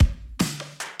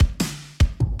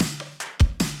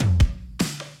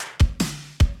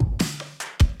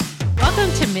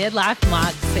Midlife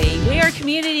Moxie. We are a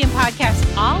community and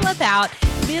podcast all about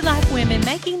midlife women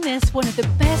making this one of the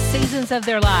best seasons of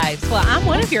their lives. Well, I'm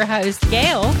one of your hosts,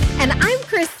 Gail. And I'm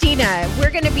Christina.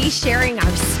 We're going to be sharing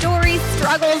our stories,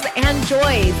 struggles, and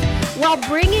joys while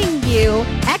bringing you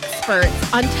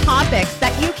experts on topics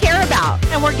that you care about.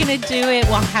 And we're going to do it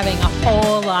while having a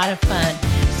whole lot of fun.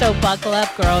 So buckle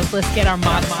up, girls. Let's get our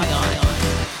Moxie on.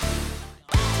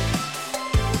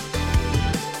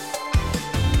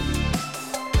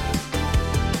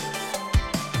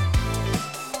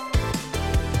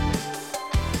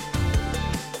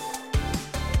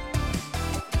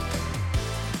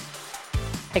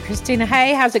 Hey, Christina.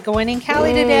 Hey, how's it going in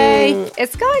Cali today?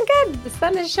 It's going good. The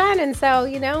sun is shining, so,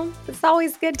 it's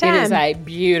always a good time. It is a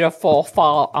beautiful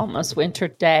fall, almost winter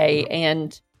day,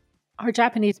 and our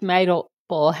Japanese maple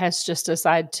has just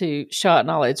decided to show out in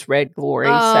all its red glory.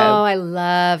 I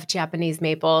love Japanese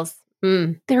maples.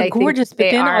 They're gorgeous,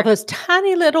 but then all those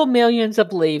tiny little millions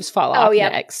of leaves fall off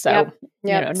next. So,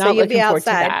 not looking forward to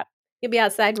that. You'll be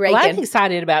outside raking. Well, I'm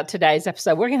excited about today's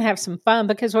episode. We're going to have some fun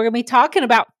because we're going to be talking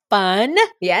about fun.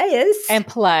 Yes. And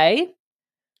play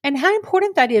and how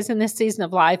important that is in this season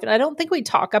of life. And I don't think we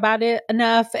talk about it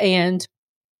enough. And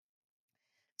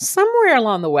somewhere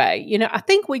along the way, I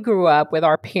think we grew up with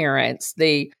our parents.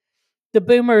 The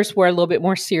boomers were a little bit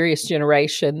more serious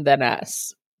generation than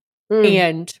us.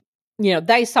 And,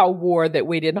 they saw war that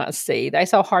we did not see. They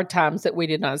saw hard times that we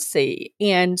did not see.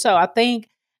 And so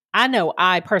I know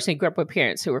I personally grew up with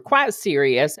parents who were quite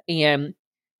serious, and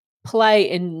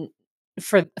play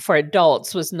for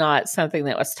adults was not something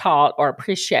that was taught or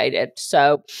appreciated.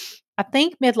 So I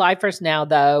think midlifers now,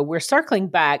 though, we're circling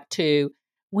back to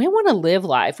we want to live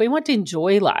life. We want to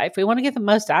enjoy life. We want to get the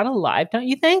most out of life. Don't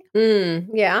you think?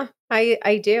 Yeah,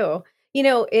 I do.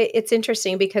 It's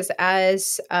interesting because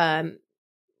as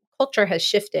culture has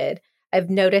shifted, I've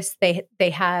noticed they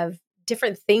have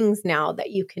different things now that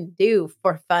you can do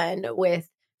for fun with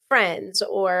friends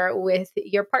or with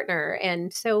your partner.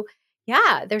 And so,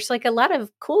 yeah, there's like a lot of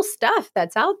cool stuff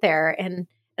that's out there. And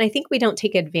I think we don't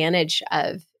take advantage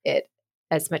of it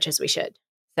as much as we should.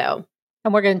 So,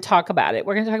 and we're going to talk about it.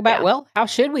 We're going to talk about, well, how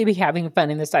should we be having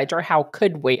fun in this age, or how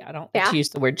could we? I don't like to use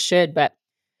the word should, but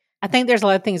I think there's a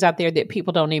lot of things out there that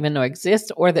people don't even know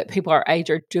exist, or that people our age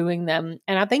are doing them.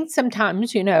 And I think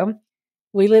sometimes,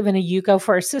 we live in a you go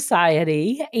first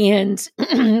society, and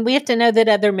we have to know that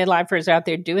other midlifers are out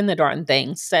there doing the darn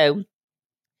thing. So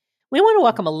we want to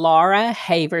welcome Laura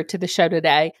Haver to the show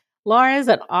today. Laura is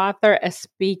an author, a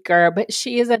speaker, but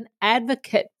she is an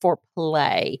advocate for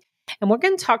play. And we're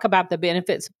going to talk about the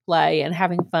benefits of play and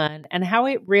having fun and how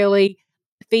it really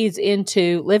feeds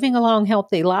into living a long,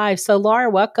 healthy life. So Laura,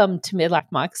 welcome to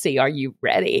Midlife Moxie. Are you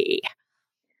ready?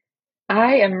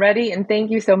 I am ready, and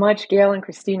thank you so much, Gail and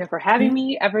Christina, for having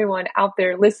me. Everyone out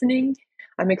there listening,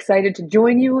 I'm excited to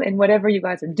join you in whatever you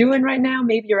guys are doing right now.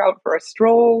 Maybe you're out for a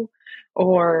stroll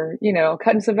or,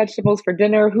 cutting some vegetables for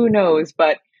dinner. Who knows?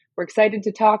 But we're excited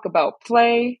to talk about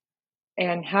play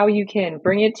and how you can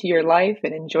bring it to your life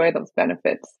and enjoy those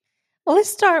benefits. Well, let's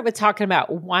start with talking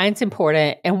about why it's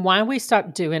important and why we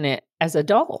stopped doing it as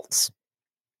adults.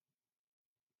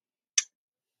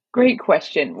 Great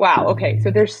question. Wow. Okay.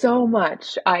 So there's so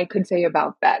much I could say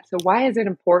about that. So why is it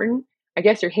important? I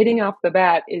guess you're hitting off the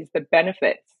bat is the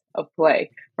benefits of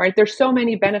play, right? There's so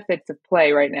many benefits of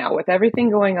play right now with everything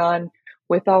going on,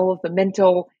 with all of the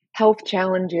mental health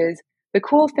challenges. The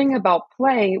cool thing about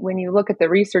play, when you look at the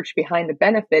research behind the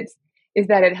benefits, is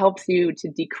that it helps you to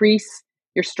decrease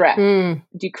your stress,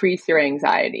 decrease your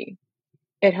anxiety.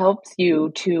 It helps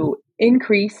you to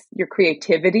increase your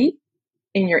creativity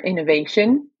and your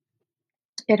innovation.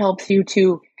 It helps you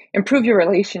to improve your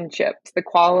relationships, the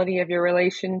quality of your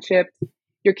relationships,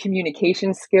 your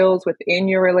communication skills within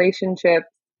your relationships.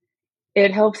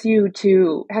 It helps you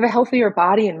to have a healthier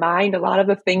body and mind. A lot of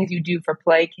the things you do for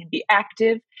play can be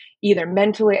active, either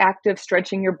mentally active,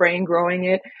 stretching your brain, growing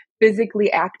it,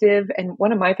 physically active. And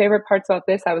one of my favorite parts about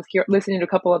this, I was listening to a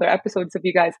couple other episodes of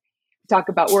you guys talk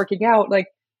about working out. Like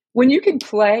when you can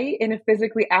play in a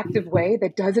physically active way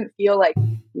that doesn't feel like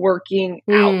working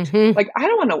out. Like I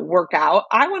don't want to work out.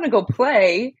 I want to go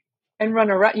play and run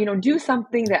around, do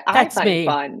something that I find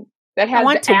fun. That has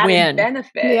the added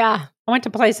benefit. Yeah. I want to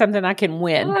play something I can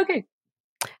win. Oh, okay.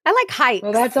 I like hikes.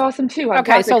 Well, that's awesome too.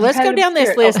 Okay, so let's go down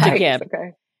this list again.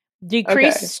 Okay.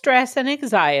 Decrease stress and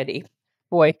anxiety.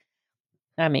 Boy,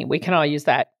 I mean, we can all use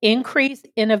that. Increase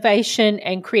innovation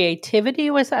and creativity.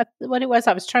 Was that what it was?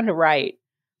 I was trying to write.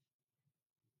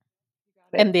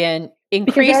 And then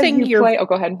increasing go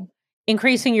ahead.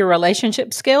 Increasing your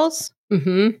relationship skills. Yeah,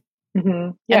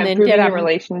 and then improving your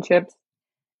relationships.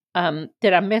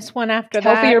 Did I miss one after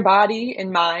that? Healthier body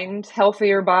and mind,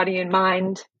 healthier body and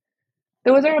mind.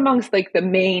 Those are amongst like the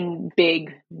main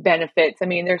big benefits. I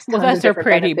mean, there's tons of different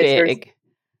pretty benefits. Big.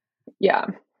 Yeah.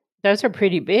 Those are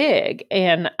pretty big.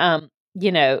 And,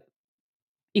 you know,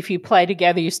 if you play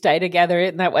together, you stay together.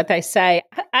 Isn't that what they say?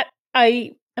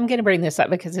 I'm going to bring this up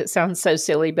because it sounds so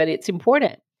silly, but it's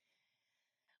important.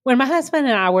 When my husband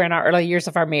and I were in our early years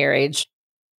of our marriage,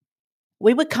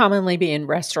 we would commonly be in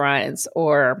restaurants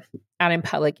or out in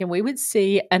public, and we would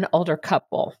see an older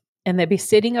couple, and they'd be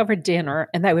sitting over dinner,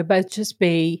 and they would both just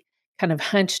be kind of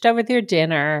hunched over their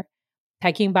dinner,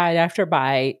 taking bite after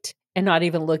bite, and not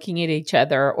even looking at each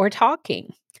other or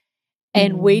talking.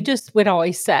 And we just would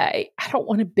always say, I don't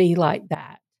want to be like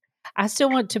that. I still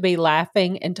want to be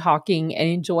laughing and talking and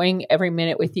enjoying every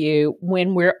minute with you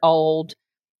when we're old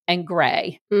and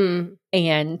gray.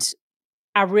 And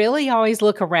I really always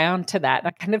look around to that. And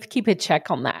I kind of keep a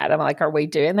check on that. I'm like, are we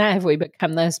doing that? Have we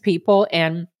become those people?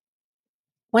 And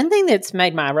one thing that's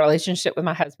made my relationship with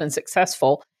my husband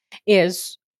successful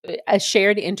is a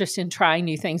shared interest in trying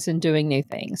new things and doing new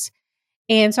things.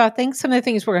 And so I think some of the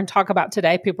things we're going to talk about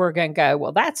today, people are going to go,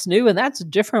 well, that's new and that's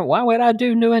different. Why would I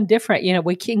do new and different? You know,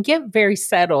 we can get very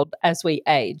settled as we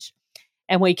age,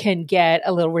 and we can get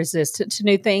a little resistant to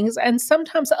new things and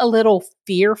sometimes a little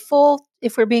fearful,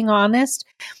 if we're being honest.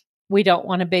 We don't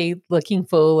want to be looking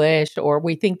foolish, or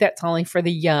we think that's only for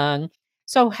the young.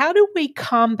 So how do we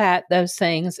combat those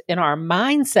things in our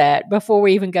mindset before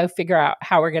we even go figure out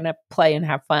how we're going to play and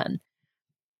have fun?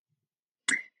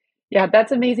 Yeah,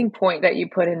 that's an amazing point that you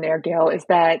put in there, Gail, is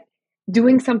that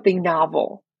doing something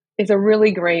novel is a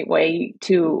really great way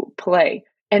to play.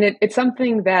 And it's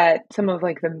something that some of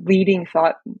like the leading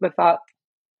thought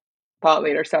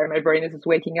leaders, sorry, my brain is just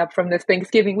waking up from this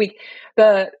Thanksgiving week.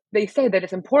 They say that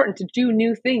it's important to do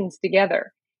new things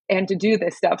together and to do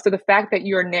this stuff. So the fact that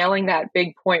you're nailing that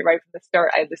big point right from the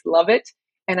start, I just love it.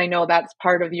 And I know that's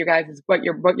part of you guys is what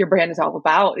your brand is all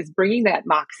about, is bringing that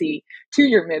moxie to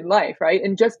your midlife, right?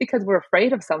 And just because we're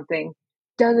afraid of something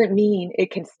doesn't mean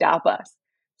it can stop us.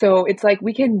 So it's like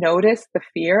we can notice the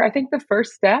fear. I think the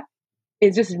first step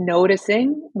is just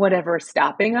noticing whatever is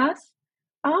stopping us.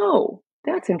 Oh,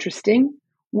 that's interesting.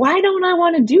 Why don't I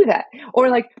want to do that? Or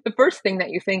like the first thing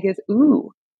that you think is,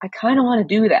 ooh, I kind of want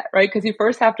to do that, right? Because you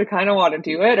first have to kind of want to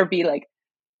do it or be like,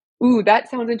 ooh, that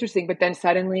sounds interesting. But then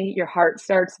suddenly your heart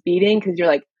starts beating because you're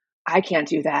like, I can't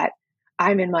do that.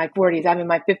 I'm in my 40s. I'm in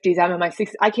my 50s. I'm in my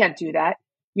 60s. I can't do that,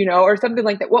 or something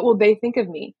like that. What will they think of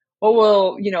me? What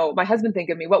will, my husband think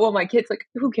of me? What will my kids, like,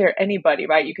 who care? Anybody,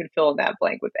 right? You can fill in that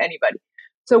blank with anybody.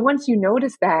 So once you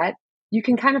notice that, you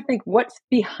can kind of think, what's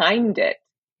behind it?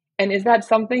 And is that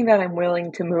something that I'm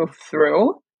willing to move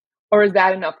through? Or is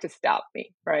that enough to stop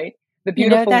me, right? The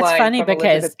beautiful that's line funny from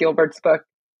because Elizabeth Gilbert's book.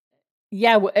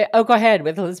 Yeah. Oh, go ahead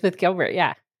with Elizabeth Gilbert.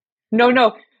 Yeah. No.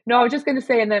 I was just going to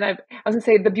say, and then I was going to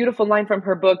say the beautiful line from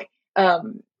her book.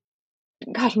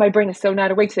 Gosh, my brain is so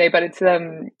not awake today, but it's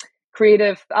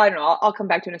creative. I don't know. I'll come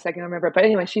back to it in a second. I remember. But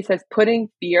anyway, she says, putting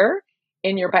fear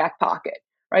in your back pocket,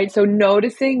 right? So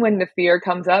noticing when the fear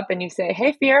comes up and you say,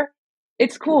 hey, fear,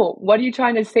 it's cool. What are you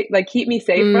trying to say? Like, keep me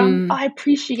safe from? I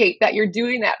appreciate that you're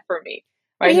doing that for me.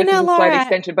 Right. Well, this is a Laura, slight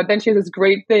extension, but then she has this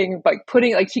great thing,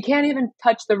 like she can't even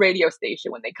touch the radio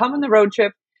station when they come on the road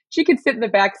trip. She can sit in the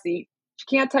back seat. She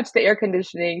can't touch the air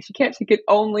conditioning. She could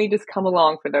only just come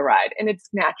along for the ride, and it's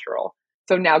natural.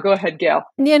 So now go ahead, Gail.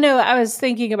 I was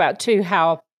thinking about too,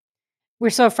 how we're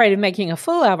so afraid of making a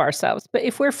fool of ourselves. But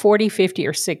if we're 40, 50,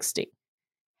 or 60,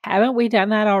 haven't we done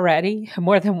that already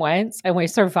more than once and we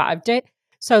survived it?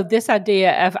 So this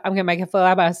idea of I'm going to make a fool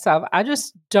of myself, I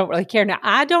just don't really care. Now,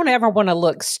 I don't ever want to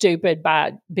look stupid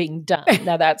by being dumb.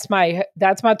 Now, that's my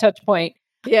touch point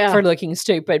for looking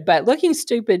stupid. But looking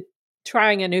stupid,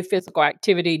 trying a new physical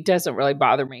activity doesn't really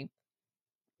bother me.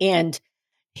 And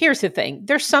here's the thing.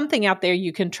 There's something out there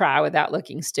you can try without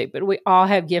looking stupid. We all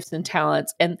have gifts and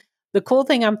talents. And the cool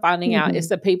thing I'm finding out is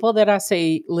the people that I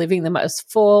see living the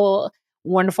most full,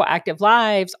 wonderful, active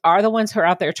lives are the ones who are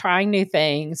out there trying new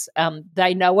things.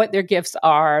 They know what their gifts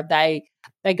are. They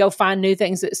go find new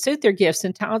things that suit their gifts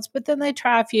and talents, but then they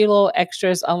try a few little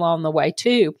extras along the way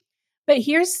too. But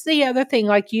here's the other thing,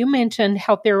 like you mentioned,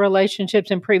 healthier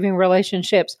relationships, improving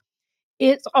relationships.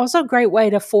 It's also a great way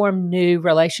to form new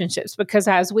relationships because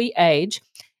as we age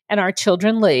and our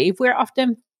children leave, we're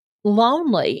often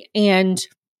lonely and,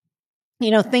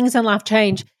 things in life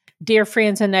change. Dear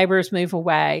friends and neighbors move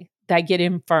away. They get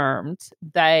infirmed,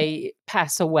 they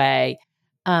pass away,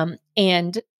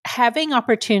 and having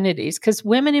opportunities, because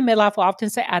women in midlife will often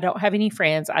say, I don't have any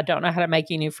friends. I don't know how to make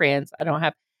any friends.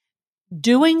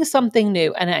 doing something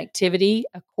new, an activity,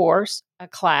 a course, a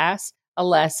class, a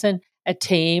lesson, a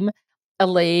team, a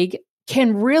league,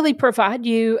 can really provide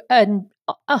you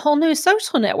a whole new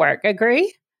social network.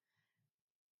 Agree?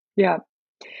 Yeah.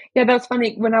 Yeah, that's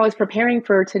funny. When I was preparing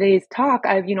for today's talk,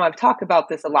 I've talked about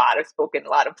this a lot. I've spoken a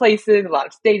lot of places, a lot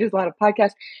of stages, a lot of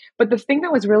podcasts. But the thing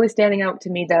that was really standing out to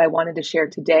me that I wanted to share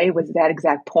today was that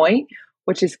exact point,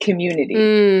 which is community,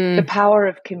 the power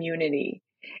of community.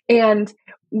 And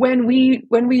when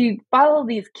we follow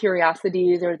these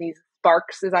curiosities or these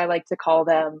sparks, as I like to call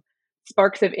them,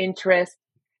 sparks of interest,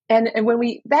 and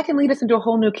that can lead us into a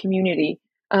whole new community.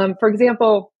 For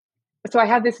example, so I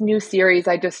have this new series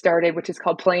I just started, which is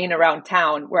called Playing Around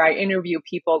Town, where I interview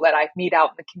people that I meet out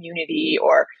in the community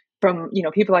or from,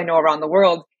 people I know around the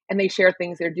world, and they share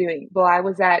things they're doing. Well, I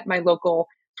was at my local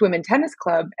swim and tennis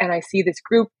club, and I see this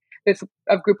group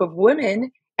of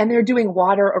women, and they're doing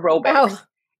water aerobics. Oh.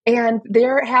 And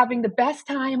they're having the best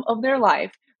time of their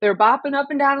life. They're bopping up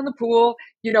and down in the pool.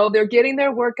 They're getting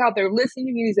their workout. They're listening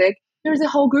to music. There's a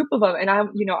whole group of them. And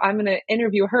I'm going to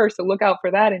interview her. So look out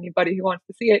for that. Anybody who wants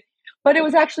to see it. But it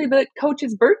was actually the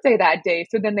coach's birthday that day.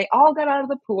 So then they all got out of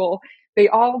the pool. They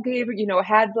all gave,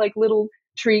 had like little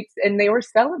treats, and they were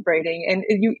celebrating. And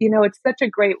it's such a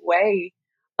great way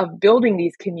of building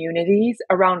these communities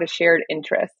around a shared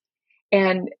interest.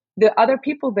 And the other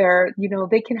people there,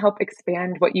 they can help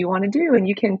expand what you want to do. And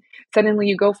suddenly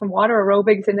you go from water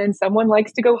aerobics, and then someone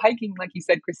likes to go hiking, like you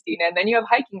said, Christina, and then you have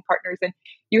hiking partners, and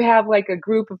you have like a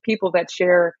group of people that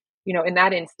share, in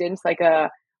that instance, like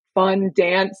a fun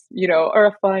dance, or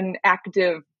a fun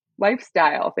active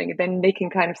lifestyle thing. Then they can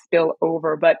kind of spill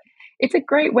over. But it's a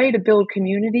great way to build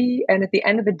community. And at the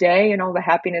end of the day, and all the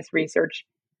happiness research,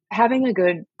 having a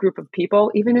good group of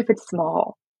people, even if it's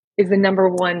small, is the number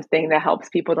one thing that helps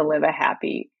people to live a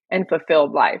happy and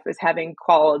fulfilled life, is having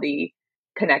quality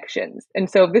connections. And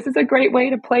so this is a great way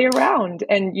to play around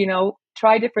and,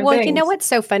 try different things. Well, what's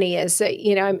so funny is,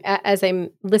 as I'm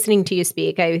listening to you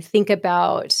speak, I think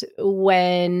about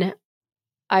when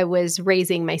I was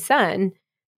raising my son,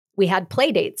 we had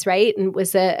play dates, right? And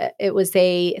it was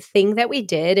a thing that we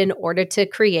did in order to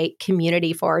create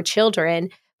community for our children.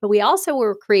 But we also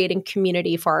were creating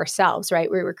community for ourselves,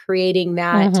 right? We were creating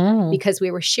that because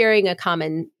we were sharing a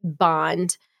common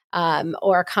bond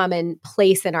or a common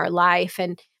place in our life.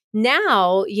 And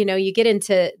now, you get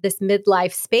into this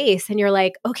midlife space and you're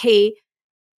like, okay,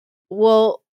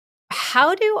 well,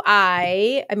 how do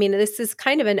I mean, this is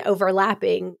kind of an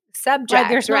overlapping subject, right?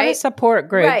 There's not a support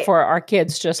group for our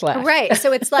kids just left. Right.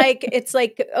 So it's like,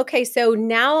 okay, so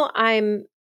now I'm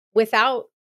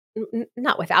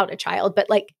not without a child, but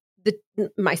like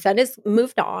my son has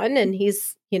moved on and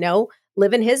he's,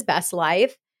 living his best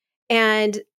life.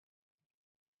 And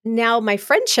now my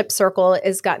friendship circle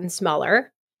has gotten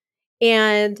smaller.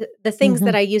 And the things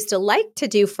that I used to like to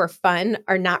do for fun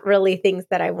are not really things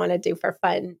that I want to do for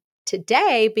fun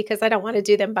today because I don't want to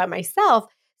do them by myself.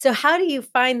 So how do you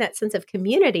find that sense of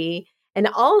community and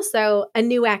also a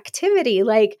new activity?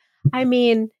 Like, I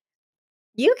mean,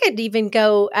 you could even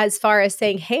go as far as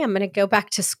saying, hey, I'm going to go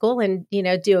back to school and,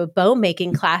 do a bow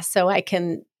making class so I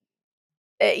can,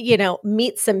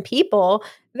 meet some people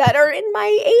that are in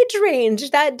my age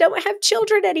range that don't have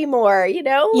children anymore, You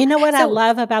know what I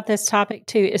love about this topic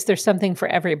too is there's something for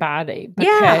everybody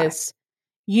because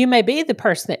you may be the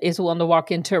person that is willing to walk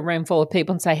into a room full of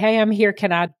people and say, hey, I'm here.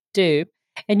 Can I do?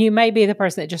 And you may be the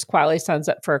person that just quietly signs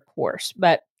up for a course.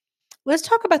 But let's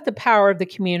talk about the power of the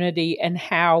community and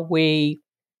how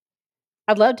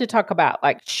I'd love to talk about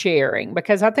like sharing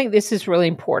because I think this is really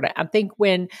important. I think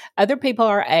when other people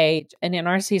our age and in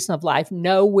our season of life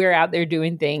know we're out there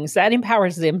doing things, that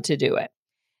empowers them to do it.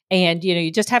 And,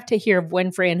 you just have to hear of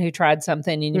one friend who tried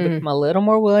something and you become a little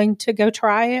more willing to go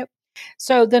try it.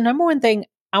 So the number one thing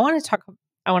I want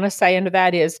to say under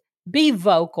that is be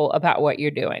vocal about what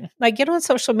you're doing. Like get on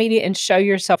social media and show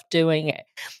yourself doing it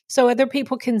so other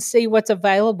people can see what's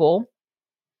available.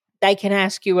 They can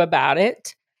ask you about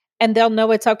it. And they'll know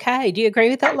it's okay. Do you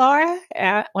agree with that, Laura?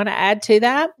 Want to add to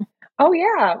that? Oh,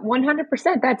 yeah,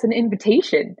 100%. That's an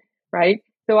invitation, right?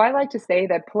 So I like to say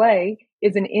that play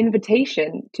is an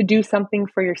invitation to do something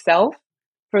for yourself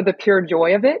for the pure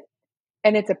joy of it.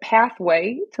 And it's a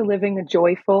pathway to living a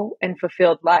joyful and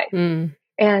fulfilled life.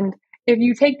 And if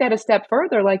you take that a step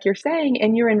further, like you're saying,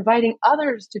 and you're inviting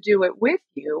others to do it with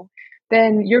you,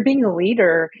 then you're being a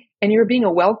leader and you're being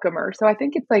a welcomer. So I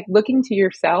think it's like looking to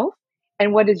yourself.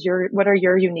 And what are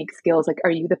your unique skills? Like, are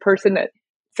you the person that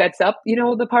sets up,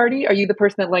 the party? Are you the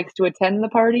person that likes to attend the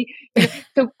party?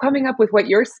 So coming up with what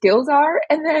your skills are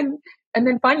and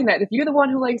then finding that if you're the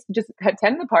one who likes to just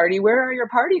attend the party, where are your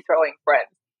party throwing friends?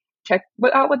 check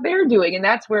out what they're doing. And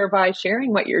that's where by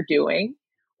sharing what you're doing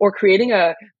or creating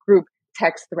a group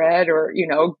text thread or,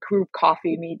 group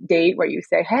coffee meet date where you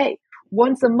say, hey,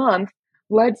 once a month,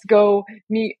 let's go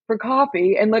meet for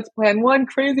coffee and let's plan one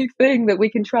crazy thing that we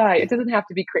can try. It doesn't have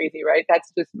to be crazy, right?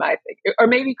 That's just my thing. Or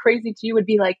maybe crazy to you would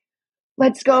be like,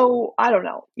 let's go, I don't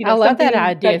know. I love that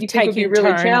idea of taking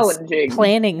really turns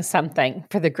planning something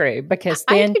for the group, because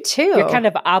then you're kind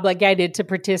of obligated to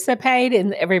participate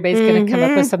and everybody's going to come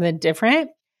up with something different.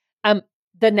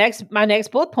 My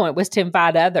next bullet point was to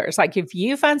invite others. Like if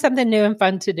you find something new and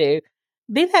fun to do,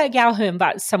 be that gal who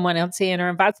invites someone else in or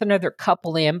invites another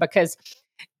couple in, because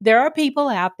there are people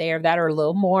out there that are a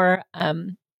little more,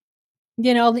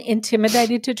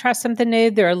 intimidated to try something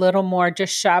new. They're a little more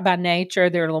just shy by nature.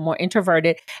 They're a little more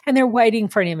introverted, and they're waiting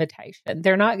for an invitation.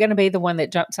 They're not going to be the one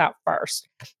that jumps out first.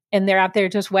 And they're out there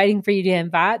just waiting for you to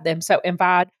invite them. So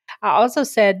invite. I also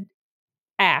said,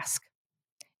 ask.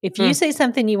 If you see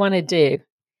something you want to do,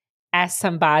 ask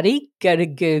somebody, go to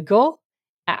Google.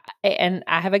 And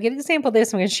I have a good example of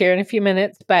this I'm going to share in a few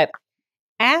minutes, but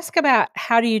ask about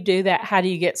how do you do that? How do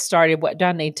you get started? What do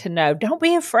I need to know? Don't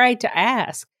be afraid to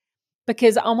ask,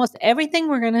 because almost everything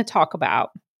we're going to talk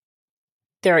about,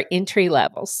 there are entry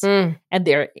levels and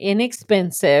they're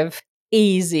inexpensive,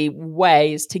 easy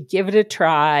ways to give it a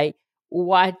try,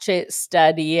 watch it,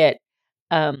 study it.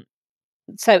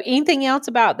 So anything else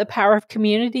about the power of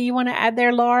community you want to add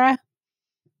there, Laura?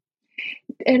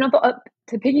 And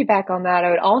to piggyback on that,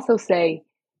 I would also say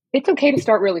it's okay to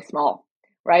start really small,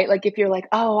 right? Like if you're like,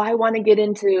 oh, I want to get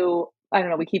into, I don't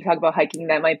know, we keep talking about hiking.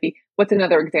 That might be, what's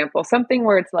another example? Something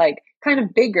where it's like kind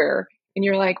of bigger and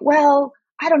you're like, well,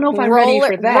 I don't know if I'm ready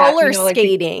for that. Roller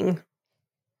skating.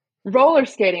 Roller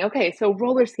skating. Okay. So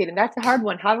roller skating, that's a hard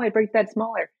one. How do I break that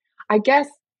smaller? I guess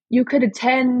you could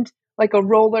attend like a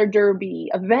roller derby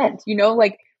event,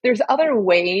 like there's other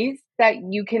ways that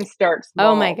you can start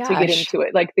small to get into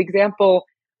it. Like the example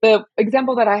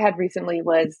that I had recently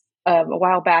was a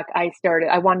while back, I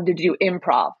wanted to do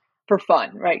improv for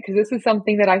fun, right? Because this is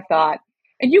something that I thought,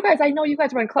 and you guys, I know you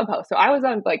guys were on Clubhouse. So I was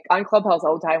on Clubhouse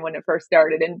all the time when it first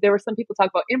started. And there were some people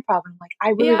talk about improv. And I'm like, I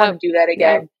really want to do that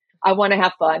again. Yeah. I want to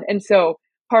have fun. And so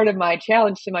part of my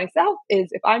challenge to myself is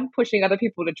if I'm pushing other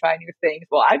people to try new things,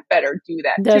 well, I better do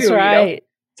that too. That's right.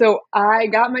 So I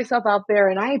got myself out there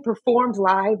and I performed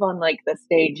live on like the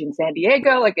stage in San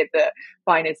Diego, like at the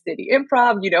Finest City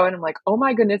Improv, and I'm like, oh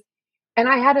my goodness. And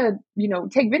I had to,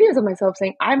 take videos of myself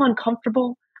saying, I'm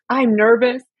uncomfortable, I'm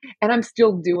nervous, and I'm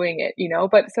still doing it,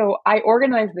 But so I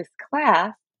organized this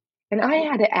class and I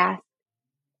had to ask,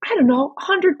 I don't know,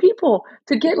 100 people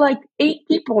to get like 8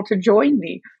 people to join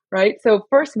me, right? So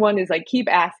first one is like,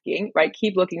 keep asking, right?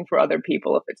 Keep looking for other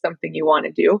people if it's something you want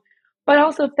to do. But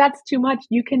also if that's too much,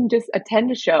 you can just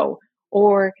attend a show,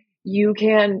 or you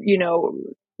can,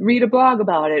 read a blog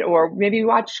about it, or maybe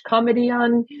watch comedy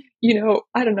on,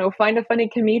 I don't know, find a funny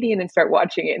comedian and start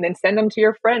watching it and then send them to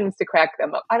your friends to crack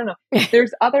them up. I don't know.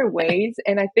 There's other ways.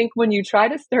 And I think when you try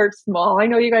to start small, I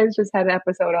know you guys just had an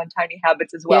episode on tiny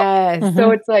habits as well. Yes. Mm-hmm.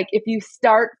 So it's like, if you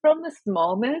start from the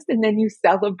smallness and then you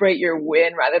celebrate your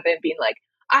win rather than being like,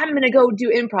 I'm going to go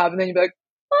do improv. And then you'd be like,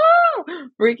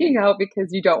 freaking out because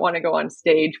you don't want to go on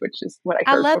stage, which is what I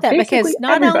heard. I love that, because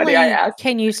not only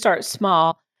can you start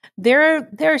small,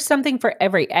 there's something for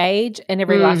every age and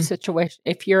every life situation.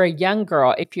 If you're a young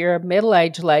girl, if you're a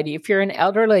middle-aged lady, if you're an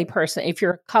elderly person, if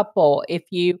you're a couple, if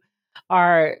you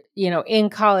are, in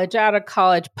college, out of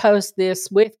college, post this,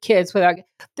 with kids, without,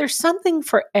 there's something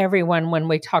for everyone when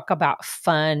we talk about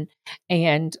fun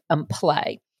and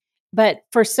play. But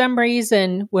for some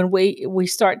reason, when we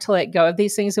start to let go of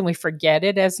these things and we forget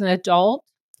it as an adult,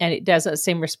 and it doesn't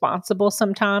seem responsible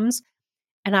sometimes.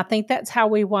 And I think that's how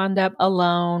we wind up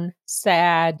alone,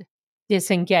 sad,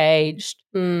 disengaged,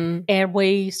 and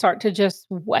we start to just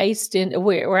waste, and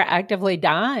we're actively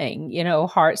dying,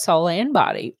 heart, soul, and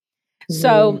body.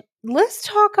 So let's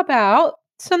talk about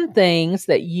some things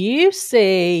that you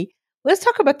see. Let's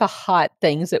talk about the hot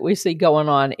things that we see going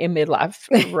on in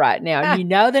midlife right now.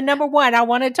 The number one I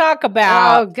want to talk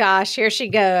about. Oh, gosh, here she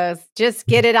goes. Just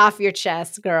get it off your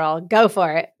chest, girl. Go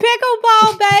for it.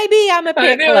 Pickleball, baby. I'm a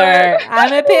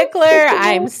pickler.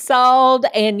 I'm sold.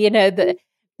 And,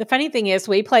 the funny thing is,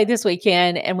 we played this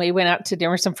weekend and we went out to dinner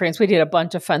with some friends. We did a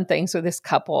bunch of fun things with this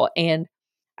couple. And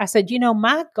I said,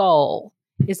 my goal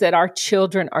is that our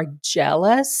children are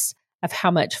jealous of how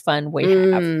much fun we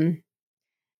have.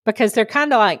 Because they're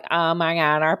kind of like, oh my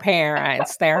God, our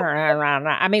parents,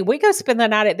 we go spend the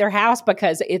night at their house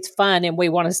because it's fun and we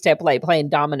want to stay up late playing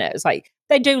dominoes. Like,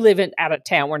 they do live out of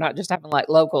town. We're not just having like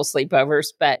local sleepovers,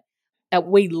 but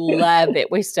We love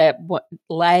it. We stay up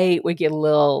late. We get a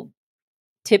little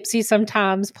tipsy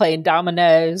sometimes, playing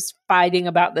dominoes, fighting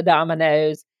about the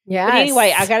dominoes. Yeah. But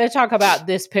anyway, I got to talk about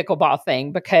this pickleball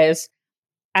thing because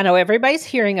I know everybody's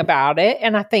hearing about it.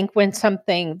 And I think when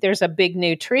there's a big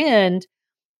new trend,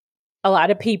 a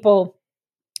lot of people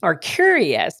are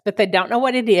curious, but they don't know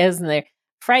what it is and they're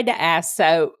afraid to ask.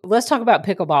 So let's talk about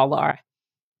pickleball, Laura,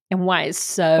 and why it's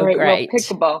so great. Well,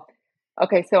 pickleball.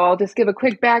 Okay, so I'll just give a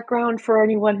quick background for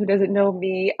anyone who doesn't know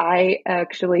me. I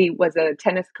actually was a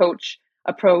tennis coach,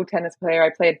 a pro tennis player. I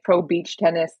played pro beach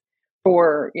tennis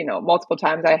for, multiple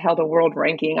times. I held a world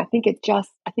ranking. I think I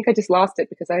just lost it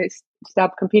because I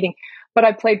stopped competing. But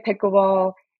I played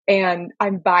pickleball and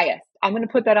I'm biased. I'm going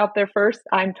to put that out there first.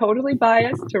 I'm totally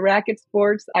biased to racket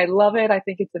sports. I love it. I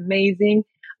think it's amazing.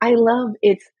 I love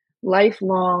its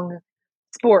lifelong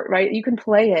sport, right? You can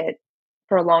play it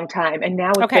for a long time. And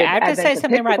now I have to say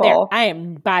something right there. I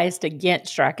am biased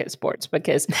against racket sports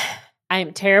because I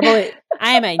am terrible.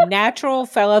 I am a natural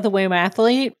fellow of the womb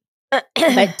athlete, but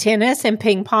tennis and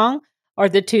ping pong are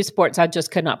the two sports I just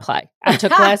could not play. I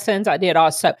took lessons. I did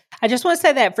also. I just want to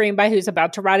say that for anybody who's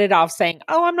about to write it off saying,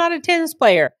 "Oh, I'm not a tennis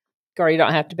player." Girl, you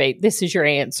don't have to be. This is your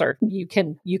answer. You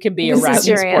can be a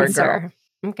racket sport girl.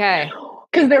 Okay.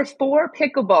 Because there's 4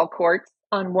 pickleball courts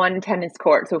on one tennis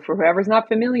court. So for whoever's not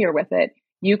familiar with it,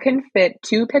 you can fit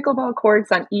 2 pickleball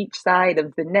courts on each side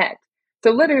of the net.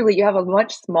 So literally you have a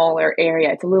much smaller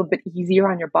area. It's a little bit easier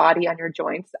on your body, on your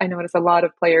joints. I notice a lot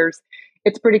of players,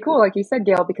 it's pretty cool, like you said,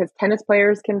 Gail, because tennis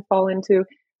players can fall into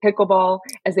pickleball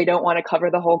as they don't want to cover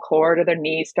the whole court or their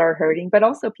knees start hurting. But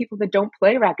also people that don't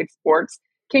play racket sports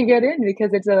can get in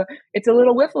because it's a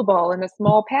little wiffle ball and a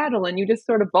small paddle and you just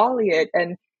sort of volley it.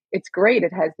 And it's great.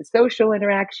 It has the social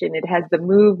interaction. It has the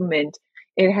movement.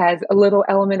 It has a little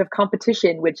element of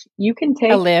competition, which you can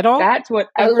take. A little? That's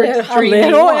whatever extreme a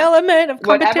little you want. Element of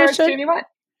competition. Whatever extreme you want.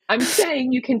 I'm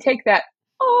saying you can take that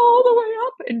all the way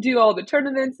up and do all the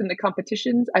tournaments and the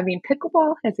competitions. I mean,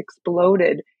 pickleball has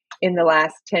exploded in the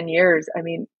last 10 years. I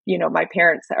mean, my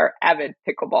parents are avid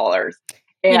pickleballers.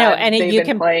 And you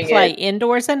can play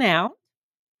indoors and out.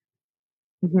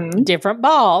 Mm-hmm. Different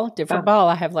ball,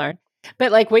 I have learned.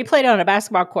 But like we played on a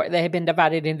basketball court, they had been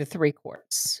divided into 3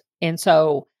 courts. And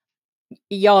so,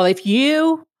 y'all, if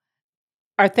you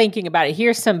are thinking about it,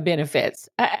 here's some benefits.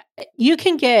 You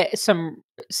can get some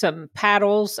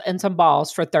paddles and some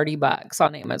balls for $30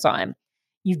 on Amazon.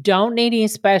 You don't need any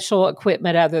special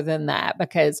equipment other than that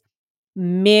because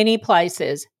many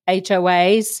places,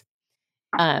 HOAs,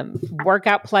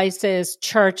 workout places,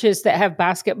 churches that have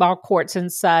basketball courts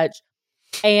and such,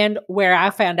 and where I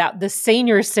found out the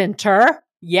senior center,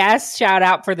 yes, shout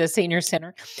out for the senior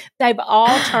center, they've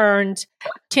all turned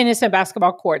tennis and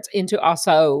basketball courts into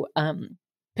also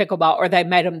pickleball, or they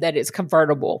made them that it's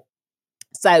convertible.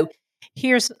 So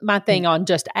here's my thing on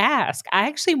Just Ask. I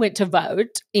actually went to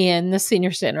vote in the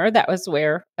senior center. That was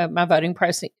where my voting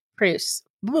precinct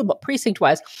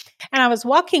was. And I was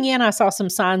walking in, I saw some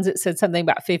signs that said something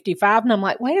about 55. And I'm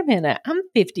like, wait a minute, I'm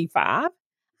 55.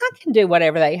 I can do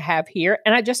whatever they have here.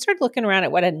 And I just started looking around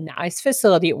at what a nice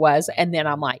facility it was. And then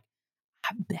I'm like,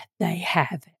 I bet they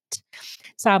have it.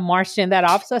 So I marched in that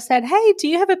office. I said, hey, do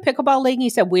you have a pickleball league? And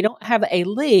he said, we don't have a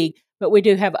league, but we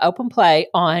do have open play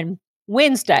on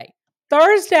Wednesday,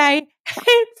 Thursday,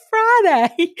 and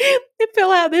Friday to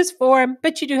fill out this form,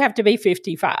 but you do have to be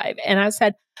 55. And I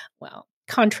said, well,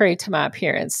 contrary to my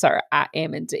appearance, sir, I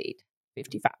am indeed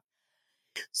 55.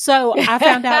 So I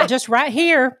found out just right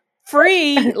here,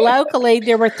 free locally,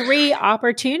 there were 3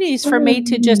 opportunities for me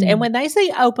to just, and when they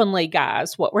say openly,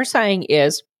 guys, what we're saying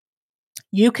is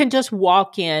you can just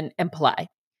walk in and play.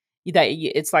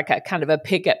 It's like a kind of a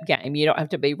pickup game. You don't have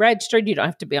to be registered. You don't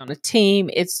have to be on a team.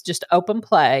 It's just open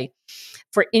play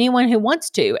for anyone who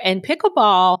wants to. And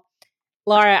pickleball,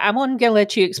 Laura, I'm going to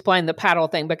let you explain the paddle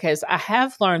thing because I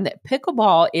have learned that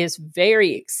pickleball is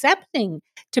very accepting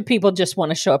to people just want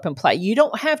to show up and play. You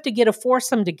don't have to get a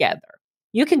foursome together.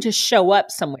 You can just show up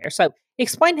somewhere. So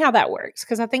explain how that works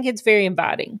because I think it's very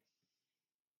inviting.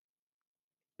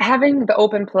 Having the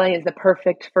open play is the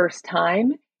perfect first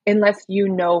time unless you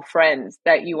know friends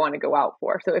that you want to go out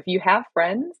for. So if you have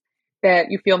friends that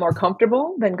you feel more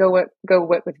comfortable, then go with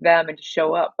them and just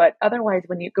show up. But otherwise,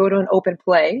 when you go to an open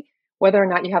play, whether or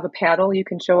not you have a paddle, you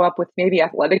can show up with maybe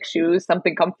athletic shoes,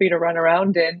 something comfy to run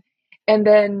around in. And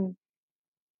then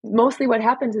mostly what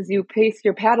happens is you pace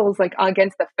your paddles like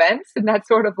against the fence, and that's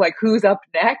sort of like who's up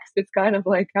next. It's kind of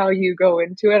like how you go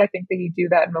into it. I think that you do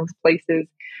that in most places.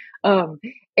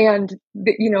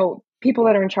 People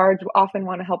that are in charge often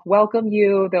want to help welcome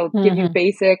you. They'll give you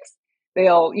basics.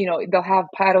 they'll have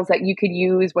paddles that you can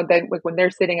use when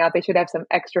they're sitting out. They should have some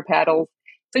extra paddles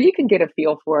so you can get a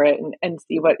feel for it and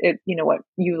see what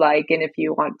you like and if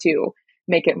you want to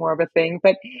make it more of a thing.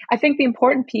 But I think the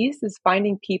important piece is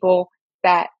finding people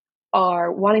that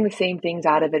are wanting the same things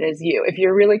out of it as you. If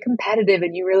you're really competitive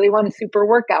and you really want a super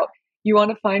workout, you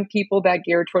want to find people that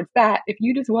gear towards that. If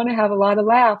you just want to have a lot of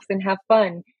laughs and have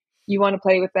fun, you want to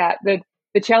play with that.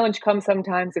 The challenge comes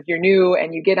sometimes if you're new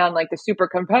and you get on like the super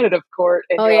competitive court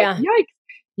and you're like, yikes.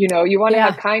 You want to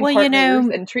have kind partners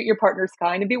and treat your partners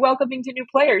kind and be welcoming to new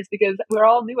players because we're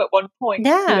all new at one point.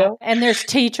 Yeah. And there's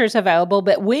teachers available,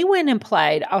 but we went and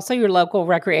played also your local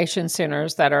recreation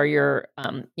centers that are your,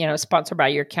 sponsored by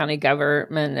your county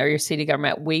government or your city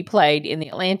government. We played in the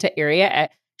Atlanta area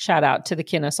shout out to the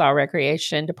Kennesaw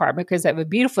Recreation Department because they have a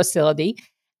beautiful facility.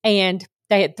 And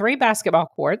they had 3 basketball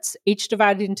courts, each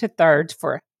divided into thirds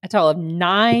for a total of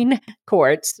 9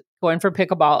 courts going for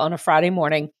pickleball on a Friday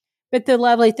morning. But the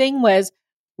lovely thing was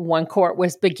 1 court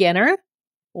was beginner,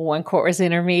 1 court was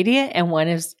intermediate, and 1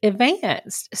 is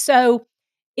advanced. So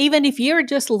even if you're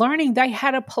just learning, they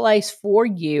had a place for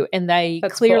you and they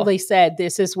clearly said,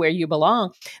 this is where you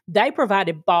belong. They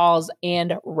provided balls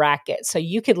and rackets. So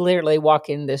you could literally walk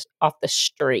in this off the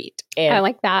street and I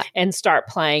like that and start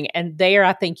playing. And there,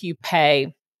 I think you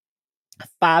pay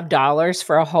 $5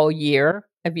 for a whole year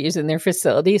of using their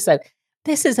facility. So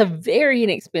this is a very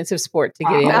inexpensive sport to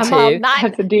get into.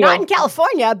 Not in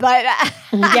California, but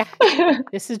yeah,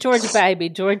 this is Georgia, baby.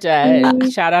 Georgia.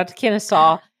 Shout out to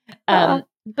Kennesaw.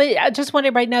 But I just want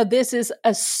everybody to know this is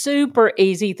a super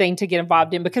easy thing to get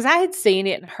involved in because I had seen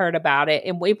it and heard about it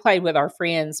and we played with our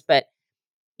friends. But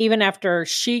even after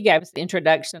she gave us the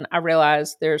introduction, I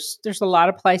realized there's a lot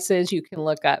of places you can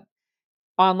look up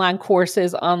online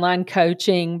courses, online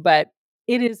coaching, but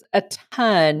it is a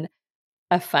ton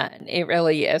of fun. It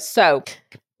really is. So,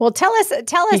 well, tell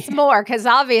us more because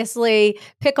obviously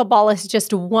pickleball is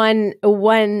just one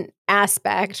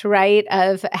aspect, right,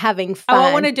 of having fun. Oh,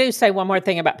 I want to say one more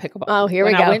thing about pickleball. Oh, here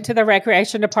we go. I went to the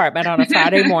recreation department on a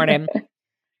Friday morning.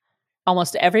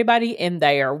 Almost everybody in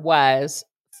there was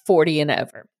 40 and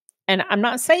over. And I'm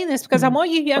not saying this because I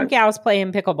want you young gals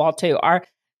playing pickleball too.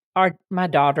 My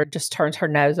daughter just turns her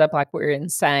nose up like we're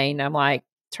insane. I'm like,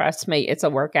 trust me, it's a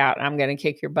workout. I'm going to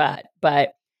kick your butt.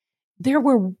 But there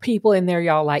were people in there,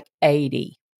 y'all, like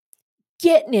 80,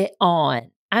 getting it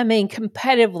on. I mean,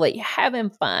 competitively, having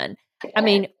fun. I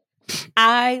mean,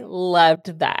 I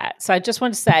loved that. So I just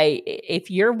want to say,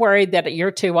 if you're worried that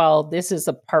you're too old, this is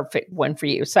a perfect one for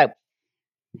you. So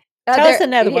tell us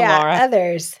another one, Laura.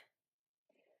 Others.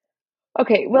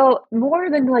 Okay, well, more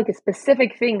than like a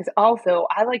specific things, also,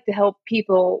 I like to help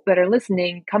people that are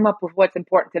listening come up with what's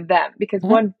important to them. Because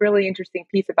one really interesting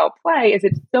piece about play is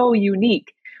it's so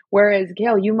unique. Whereas,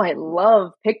 Gail, you might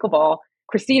love pickleball.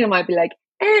 Christina might be like,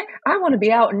 I want to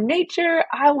be out in nature.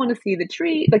 I want to see the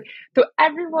tree. So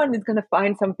everyone is going to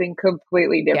find something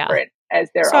completely different as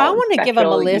their own. So I want to give them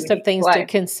a list of things to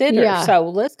consider. Yeah. So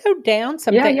let's go down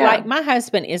something. Like my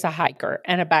husband is a hiker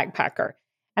and a backpacker.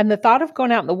 And the thought of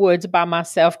going out in the woods by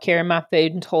myself, carrying my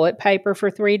food and toilet paper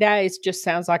for 3 days just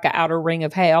sounds like an outer ring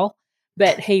of hell.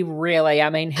 But he really,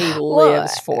 he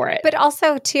lives for it. But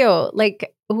also, too,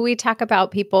 like we talk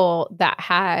about people that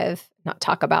have, not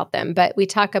talk about them, but we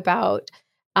talk about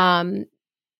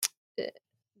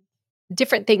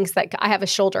different things. Like I have a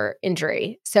shoulder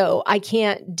injury, so I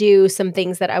can't do some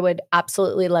things that I would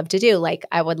absolutely love to do. Like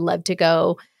I would love to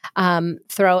go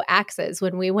throw axes.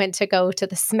 When we went to go to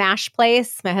the Smash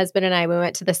place, my husband and we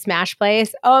went to the Smash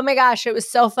place. Oh my gosh, it was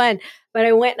so fun. But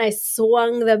I went and I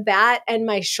swung the bat and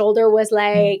my shoulder was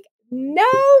like,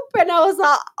 nope. And I was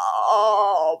like,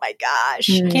 oh my gosh.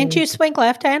 Can't you swing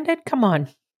left-handed? Come on.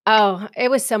 Oh, it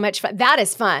was so much fun. That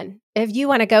is fun. If you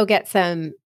want to go get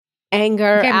some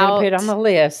anger out, put it on the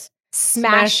list.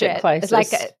 Smash it. Places. It's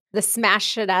like the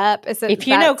smash it up. If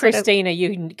you know Christina,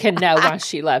 you can know why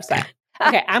she loves that.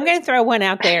 Okay, I'm going to throw one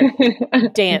out there.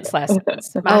 Dance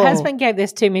lessons. My husband gave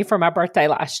this to me for my birthday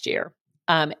last year.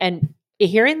 And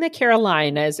here in the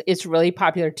Carolinas, it's really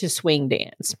popular to swing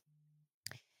dance.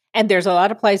 And there's a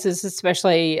lot of places,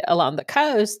 especially along the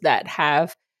coast, that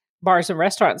have bars and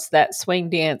restaurants that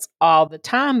swing dance all the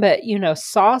time. But,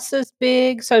 salsa's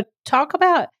big. So talk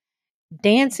about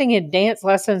dancing and dance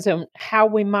lessons and how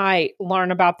we might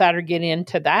learn about that or get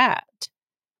into that.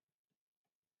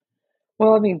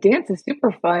 Well, dance is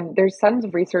super fun. There's tons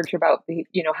of research about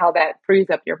how that frees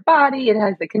up your body. It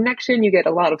has the connection. You get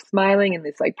a lot of smiling and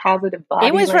this positive body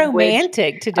It was language.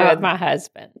 Romantic to do with my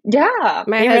husband. Yeah.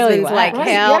 My husband's like,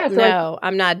 hell no,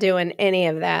 I'm not doing any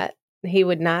of that. He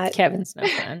would not. Kevin's no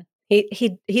fun.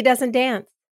 He doesn't dance.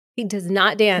 He does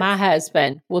not dance. My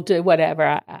husband will do whatever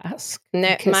I ask.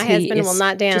 No, my husband will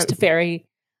not dance. Just very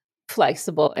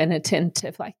flexible and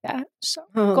attentive like that. So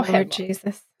go ahead, Lord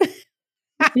Jesus.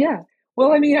 Yeah.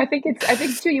 Well, I mean, I think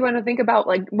too, you want to think about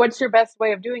like, what's your best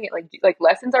way of doing it? Like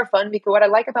lessons are fun because what I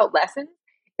like about lessons,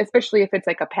 especially if it's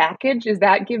like a package, is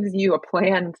that gives you a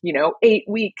planned, 8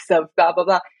 weeks of blah, blah,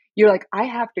 blah. You're like, I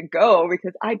have to go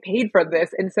because I paid for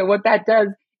this. And so what that does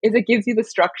is it gives you the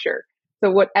structure.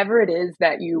 So whatever it is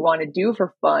that you want to do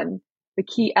for fun, the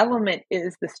key element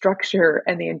is the structure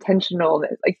and the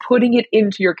intentionalness, like putting it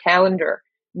into your calendar,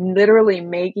 literally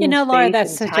making Laura, space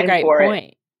that's and such time a great for point.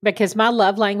 it. Because my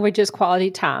love language is quality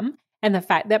time. And the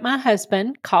fact that my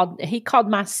husband called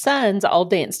my son's old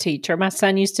dance teacher. My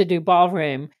son used to do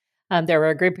ballroom. There were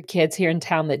a group of kids here in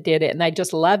town that did it and they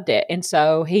just loved it. And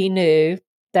so he knew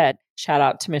that, shout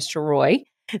out to Mr. Roy,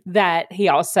 that he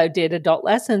also did adult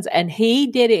lessons and he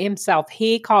did it himself.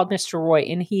 He called Mr. Roy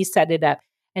and he set it up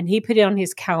and he put it on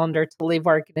his calendar to leave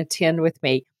work and attend with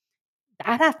me.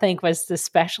 That I think was the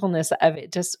specialness of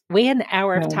it. Just we had an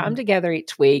hour of time together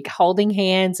each week, holding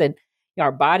hands and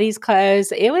our bodies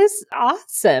close. It was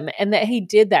awesome. And that he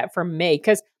did that for me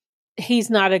because he's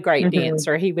not a great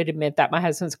dancer. He would admit that. My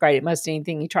husband's great at most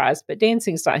anything he tries, but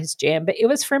dancing's not his jam. But it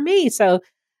was for me. So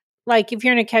like if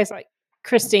you're in a case like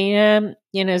Christina,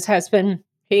 his husband,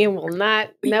 he will not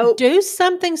do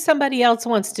something somebody else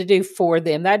wants to do for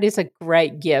them. That is a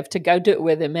great gift to go do it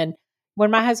with him. And when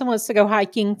my husband wants to go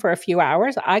hiking for a few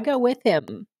hours, I go with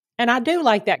him. And I do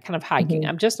like that kind of hiking.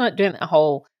 I'm just not doing the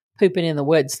whole pooping in the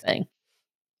woods thing.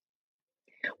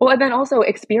 Well, and then also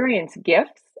experience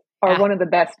gifts are one of the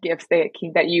best gifts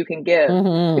that you can give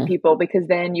to people because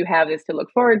then you have this to look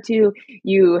forward to.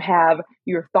 You have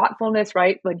your thoughtfulness,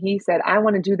 right? When he said, I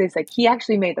want to do this, like he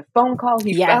actually made the phone call.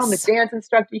 He found the dance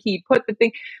instructor. He put the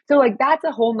thing. So like that's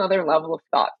a whole nother level of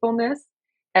thoughtfulness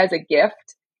as a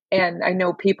gift. And I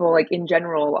know people like in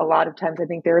general, a lot of times, I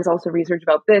think there is also research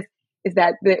about this, is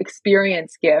that the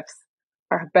experience gifts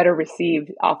are better received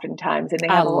oftentimes and they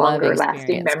have a longer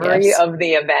lasting memory of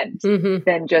the event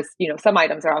than just, some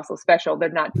items are also special. They're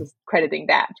not just crediting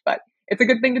that, but it's a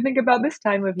good thing to think about this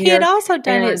time of year. He had also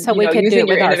done it so we could do it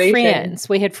with our friends.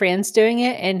 We had friends doing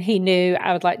it and he knew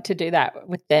I would like to do that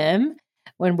with them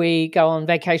when we go on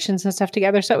vacations and stuff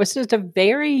together. So it was just a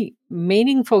very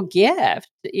meaningful gift,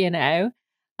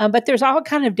 but there's all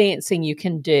kind of dancing you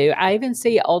can do. I even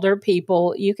see older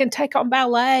people, you can take on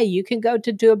ballet, you can go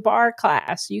to do a bar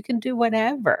class, you can do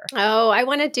whatever. Oh, I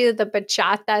want to do the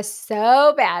bachata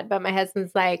so bad, but my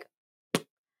husband's like,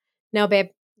 no, babe,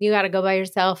 you got to go by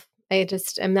yourself.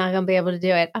 I'm not going to be able to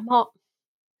do it. Well,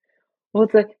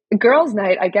 it's a girls'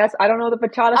 night, I guess. I don't know the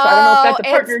bachata, so I don't know if that's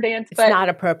a partner dance. But it's not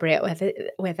appropriate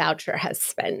without your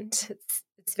husband.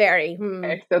 It's very...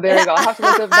 Okay, so there you go. I'll have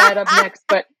to look that up next,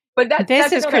 but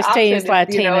this is Christine's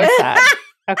Latina side.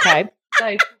 Okay.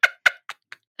 Nice.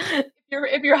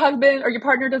 If your husband or your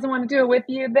partner doesn't want to do it with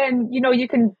you, then, you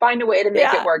can find a way to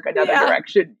make it work another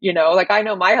direction. Like I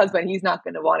know my husband, he's not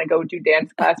going to want to go do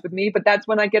dance class with me, but that's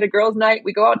when I get a girls' night.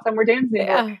 We go out somewhere dancing.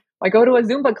 Yeah. I go to a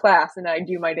Zumba class and I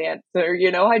do my dance. Or,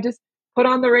 I just put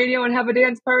on the radio and have a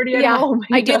dance party at home.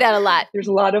 I do that a lot. There's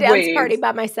a lot of dance ways. Dance party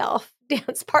by myself.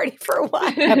 Dance party for a while.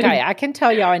 Okay, I can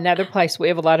tell y'all another place we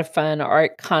have a lot of fun are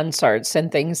at concerts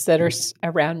and things that are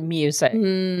around music.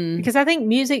 Because I think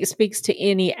music speaks to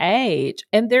any age.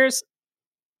 And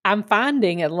I'm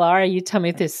finding, and Laura, you tell me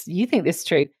if you think this is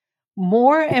true,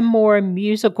 more and more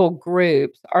musical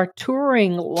groups are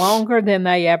touring longer than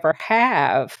they ever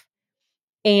have.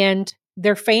 And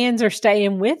their fans are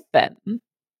staying with them.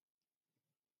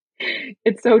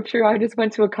 It's so true. I just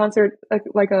went to a concert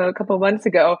like a couple of months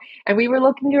ago and we were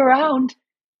looking around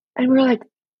and we were like,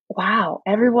 wow,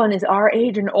 everyone is our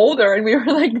age and older. And we were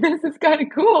like, this is kind of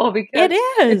cool because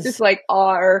it's just like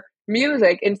our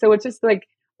music. And so it's just like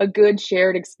a good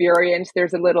shared experience.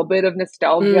 There's a little bit of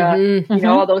nostalgia,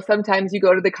 although sometimes you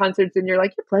go to the concerts and you're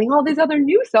like, you're playing all these other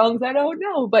new songs. I don't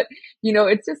know. But,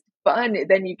 it's just fun.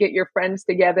 Then you get your friends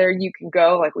together. You can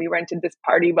go, like we rented this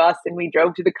party bus and we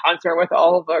drove to the concert with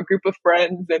all of our group of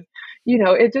friends. And,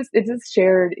 it's a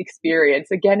shared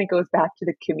experience. Again, it goes back to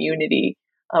the community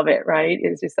of it, right?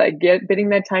 It's just like getting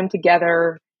that time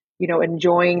together,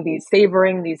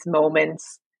 savoring these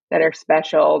moments that are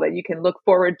special that you can look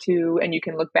forward to and you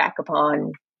can look back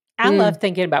upon. I love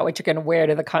thinking about what you're going to wear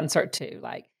to the concert too.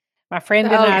 Like my friend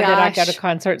and I that I go to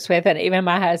concerts with, and even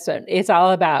my husband, it's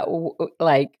all about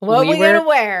like what we going to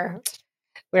wear.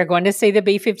 We're going to see the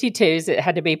B-52s. It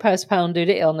had to be postponed due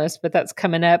to illness, but that's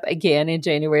coming up again in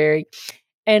January.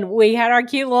 And we had our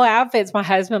cute little outfits. My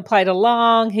husband played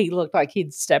along. He looked like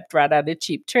he'd stepped right out of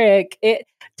Cheap Trick.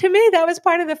 To me, that was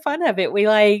part of the fun of it. We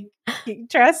like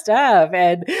dressed up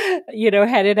and,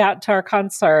 headed out to our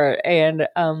concert. And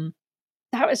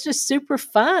that was just super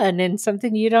fun and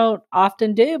something you don't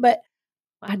often do, but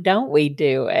why don't we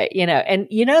do it?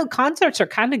 And concerts are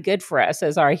kind of good for us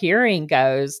as our hearing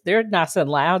goes. They're nice and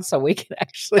loud so we can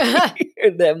actually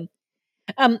hear them.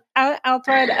 I'll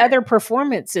throw in other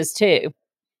performances too.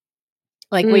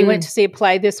 Like we went to see a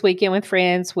play this weekend with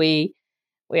friends. We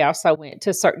also went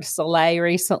to Cirque du Soleil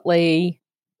recently.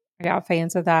 Are y'all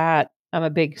fans of that? I'm a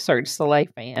big Cirque du Soleil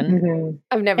fan. Mm-hmm.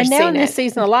 I've never seen it. And now in this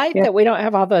season of life that we don't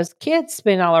have all those kids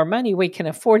spend all our money, we can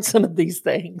afford some of these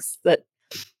things. That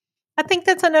I think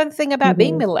that's another thing about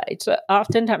being middle-aged.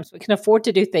 Oftentimes we can afford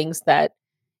to do things that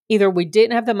either we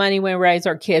didn't have the money when we raised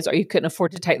our kids or you couldn't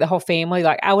afford to take the whole family.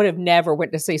 Like I would have never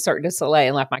went to see Cirque du Soleil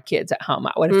and left my kids at home.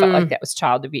 I would have felt like that was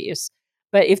child abuse.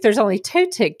 But if there's only 2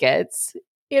 tickets,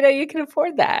 you can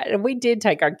afford that. And we did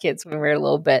take our kids when we were a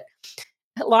little bit.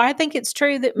 Laura, I think it's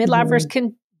true that midlifers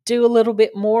can do a little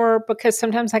bit more because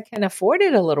sometimes I can afford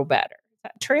it a little better. Is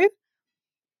that true?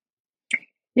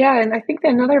 Yeah. And I think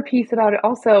that another piece about it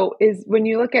also is when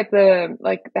you look at the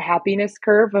happiness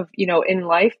curve of, in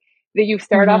life, that you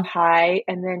start up high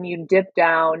and then you dip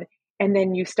down and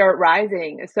then you start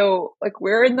rising. So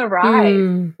we're in the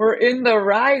rise. We're in the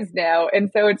rise now. And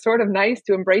so it's sort of nice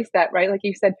to embrace that, right? Like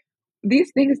you said,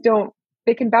 these things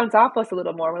they can bounce off us a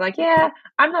little more. We're like, yeah,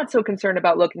 I'm not so concerned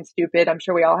about looking stupid. I'm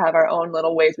sure we all have our own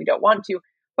little ways we don't want to,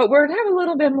 but we're to have a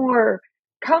little bit more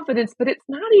confidence. But it's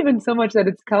not even so much that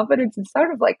it's confidence. It's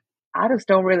sort of like, I just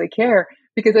don't really care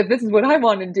because if this is what I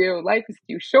want to do, life is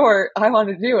too short. I want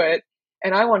to do it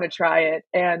and I want to try it.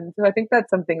 And so I think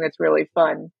that's something that's really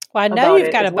fun. Well, I know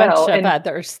you've got a bunch of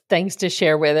other things to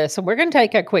share with us. So we're going to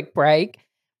take a quick break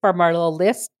from our little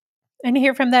list and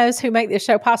hear from those who make this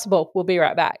show possible. We'll be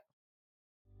right back.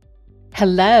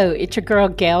 Hello, it's your girl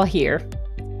Gail here.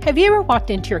 Have you ever walked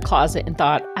into your closet and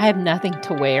thought, I have nothing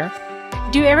to wear?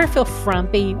 Do you ever feel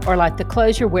frumpy or like the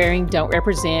clothes you're wearing don't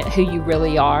represent who you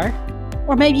really are?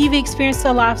 Or maybe you've experienced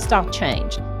a lifestyle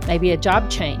change, maybe a job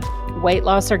change, weight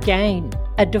loss or gain,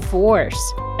 a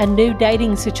divorce, a new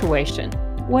dating situation.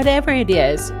 Whatever it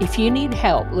is, if you need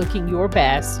help looking your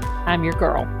best, I'm your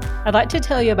girl. I'd like to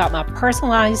tell you about my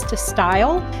personalized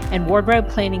style and wardrobe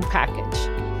planning package.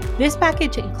 This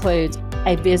package includes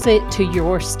a visit to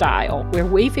your style, where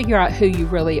we figure out who you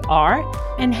really are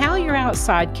and how your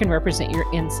outside can represent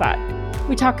your inside.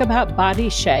 We talk about body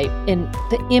shape and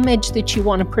the image that you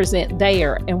want to present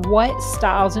there and what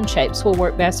styles and shapes will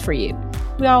work best for you.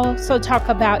 We also talk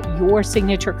about your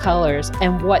signature colors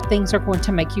and what things are going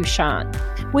to make you shine.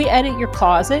 We edit your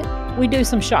closet. We do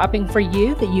some shopping for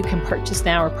you that you can purchase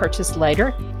now or purchase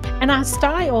later. And I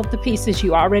style the pieces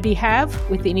you already have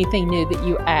with anything new that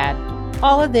you add.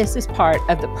 All of this is part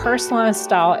of the personalized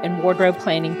style and wardrobe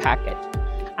planning package.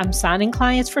 I'm signing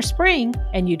clients for spring,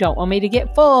 and you don't want me to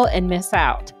get full and miss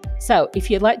out. So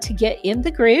if you'd like to get in the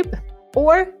group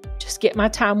or just get my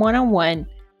time one-on-one,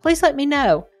 please let me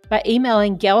know by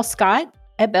emailing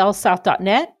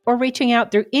gailscott@bellsouth.net or reaching out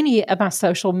through any of my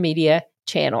social media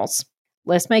channels.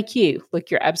 Let's make you look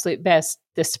your absolute best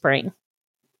this spring.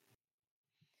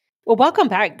 Well, welcome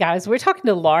back, guys. We're talking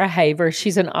to Laura Haver.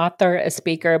 She's an author, a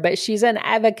speaker, but she's an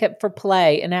advocate for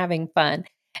play and having fun,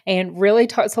 and really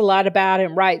talks a lot about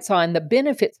and writes on the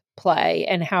benefits of play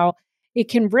and how it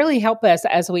can really help us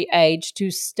as we age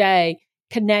to stay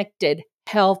connected,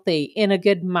 healthy, in a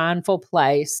good, mindful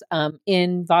place,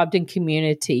 involved in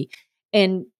community.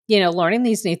 And, learning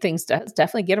these new things does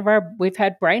definitely we've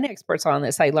had brain experts on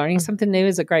this. Say learning something new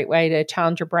is a great way to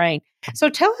challenge your brain. So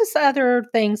tell us other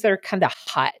things that are kind of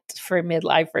hot for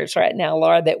midlifers right now,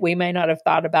 Laura, that we may not have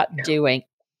thought about doing.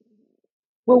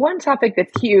 Well, one topic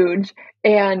that's huge,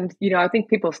 and, I think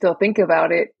people still think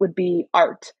about it, would be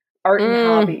art and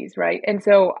hobbies, right? And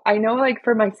so I know,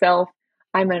 for myself,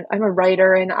 I'm a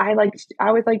writer, and I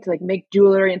always like to make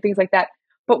jewelry and things like that.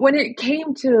 But when it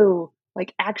came to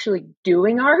actually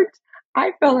doing art,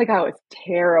 I felt like I was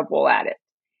terrible at it.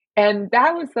 And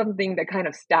that was something that kind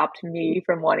of stopped me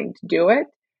from wanting to do it.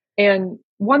 And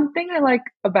one thing I like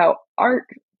about art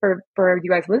for you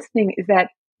guys listening is that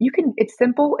it's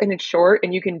simple and it's short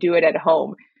and you can do it at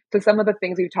home. So some of the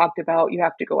things we've talked about, you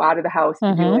have to go out of the house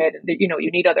to do it.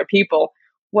 You need other people.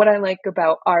 What I like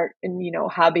about art and,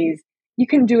 hobbies, you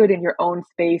can do it in your own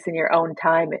space, in your own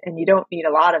time, and you don't need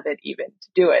a lot of it even to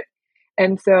do it.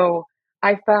 And so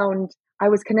I found I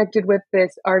was connected with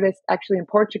this artist actually in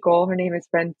Portugal. Her name is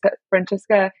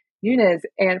Francisca,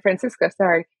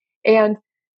 sorry. And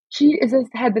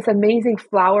had this amazing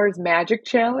flowers magic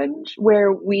challenge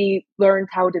where we learned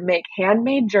how to make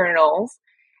handmade journals,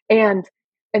 and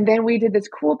then we did this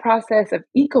cool process of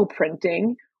eco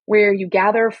printing where you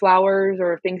gather flowers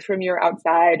or things from your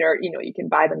outside, or you can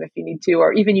buy them if you need to,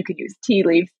 or even you could use tea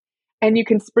leaves, and you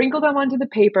can sprinkle them onto the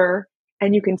paper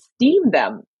and you can steam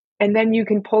them, and then you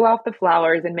can pull off the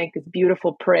flowers and make this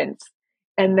beautiful prints,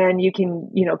 and then you can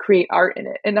create art in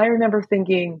it. And I remember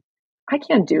thinking, I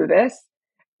can't do this.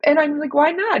 And I'm like,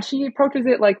 why not? She approaches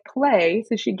it like play.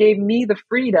 So she gave me the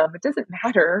freedom. It doesn't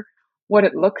matter what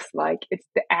it looks like. It's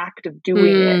the act of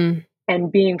doing it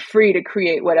and being free to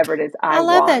create whatever it is I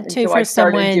want. I love that too, so for I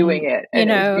started someone doing it,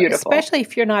 and it was beautiful. Especially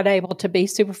if you're not able to be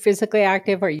super physically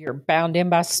active or you're bound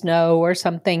in by snow or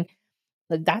something.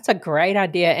 That's a great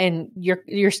idea. And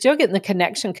you're still getting the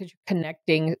connection because you're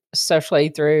connecting socially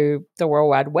through the World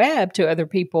Wide Web to other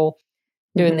people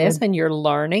doing this, and you're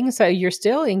learning. So you're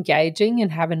still engaging and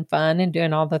having fun and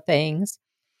doing all the things.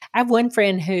 I have one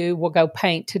friend who will go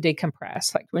paint to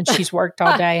decompress. Like when she's worked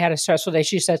all day, had a stressful day,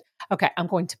 she says, okay, I'm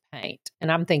going to paint.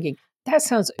 And I'm thinking, that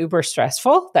sounds uber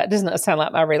stressful. That does not sound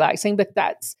like my relaxing, but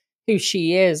that's who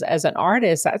she is as an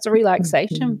artist. That's a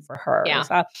relaxation for her. Yeah.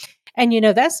 So, and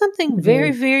that's something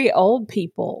very, very old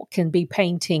people can be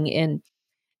painting in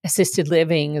assisted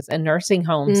livings and nursing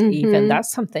homes even.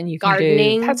 That's something you can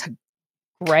do. That's a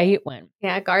great one.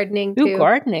 Yeah, gardening too. Ooh,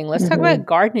 gardening. Let's talk about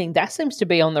gardening. That seems to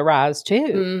be on the rise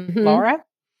too. Laura?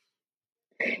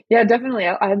 Yeah, definitely.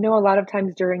 I know a lot of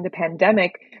times during the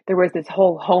pandemic, there was this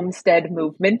whole homestead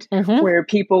movement where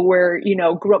people were,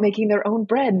 making their own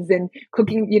breads and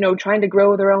cooking, trying to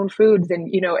grow their own foods.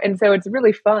 And so it's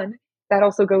really fun. That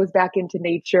also goes back into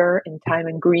nature and time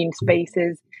and green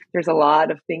spaces. There's a lot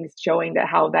of things showing that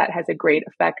how that has a great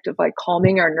effect of like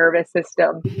calming our nervous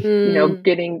system,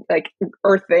 getting like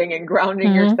earthing and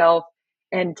grounding yourself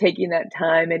and taking that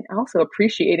time, and also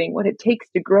appreciating what it takes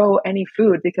to grow any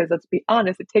food, because let's be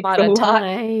honest, it takes a lot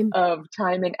of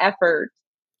time and effort.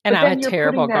 And but I'm then a you're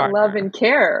terrible putting that gardener. love and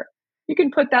care. You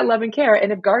can put that love and care.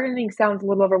 And if gardening sounds a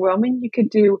little overwhelming, you could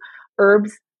do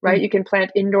herbs, right? You can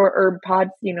plant indoor herb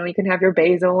pots. You can have your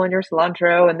basil and your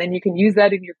cilantro, and then you can use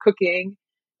that in your cooking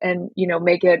and,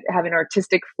 make it have an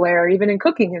artistic flair. Even in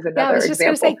cooking is another I was just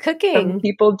example. going to say cooking. Some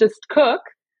people just cook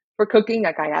for cooking,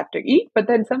 like I have to eat, but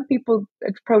then some people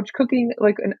approach cooking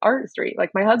like an artistry.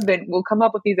 Like my husband will come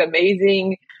up with these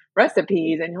amazing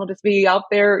recipes, and he'll just be out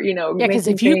there, Yeah, because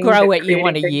if you grow it, you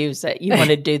want to use it. You want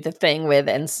to do the thing with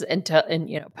it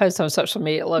and post on social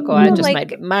media. Look, I just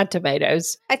made my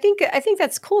tomatoes. I think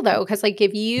that's cool though, because like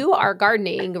if you are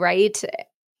gardening, right,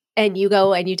 and you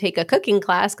go and you take a cooking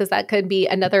class, because that could be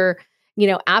another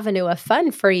avenue of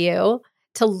fun for you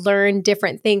to learn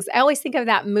different things. I always think of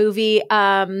that movie,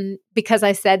 Because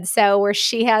I Said So, where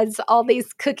she has all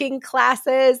these cooking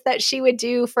classes that she would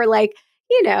do for like,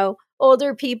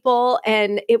 older people.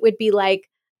 And it would be like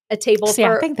a table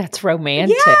I think that's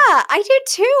romantic. Yeah, I do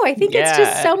too. I think it's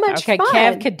just so much fun.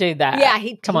 Kev could do that. Yeah,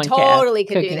 he totally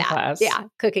could do that. Class. Yeah,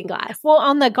 cooking class. Well,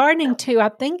 on the gardening too, I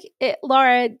think,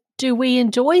 Laura, do we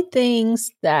enjoy things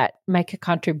that make a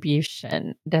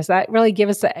contribution? Does that really give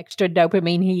us the extra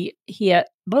dopamine hit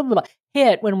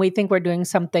when we think we're doing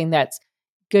something that's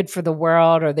good for the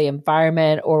world or the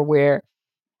environment, or we're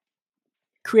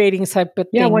creating something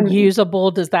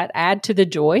usable? Does that add to the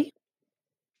joy?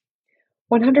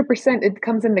 100%. It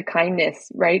comes in the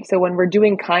kindness, right? So when we're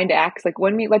doing kind acts, like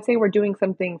let's say we're doing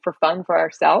something for fun for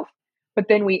ourselves, but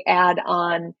then we add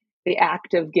on the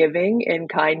act of giving and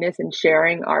kindness and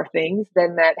sharing our things,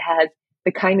 then that has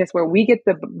the kindness where we get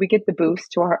the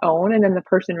boost to our own, and then the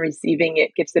person receiving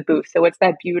it gets the boost. So it's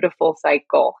that beautiful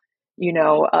cycle,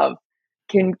 of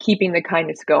keeping the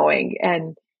kindness going.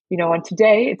 And, on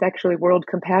today, it's actually World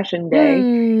Compassion Day.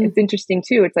 It's interesting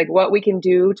too. It's like what we can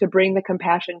do to bring the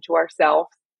compassion to ourselves,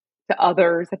 to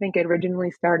others. I think it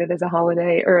originally started as a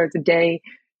holiday or as a day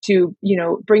to,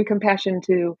 bring compassion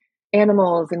to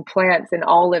animals and plants and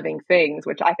all living things,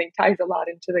 which I think ties a lot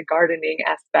into the gardening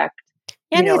aspect.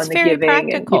 And it's and the very giving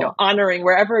practical. And, honoring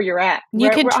wherever you're at. You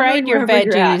can trade your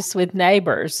veggies with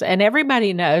neighbors, and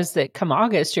everybody knows that come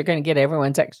August, you're going to get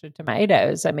everyone's extra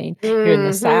tomatoes. I mean, here in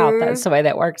the South, that's the way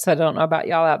that works. I don't know about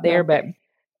y'all out there, but.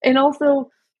 And also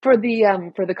for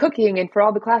the cooking and for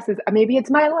all the classes, maybe it's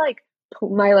my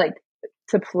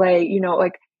to play,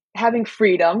 like having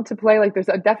freedom to play. Like there's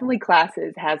definitely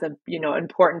classes has a,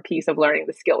 important piece of learning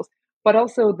the skills, but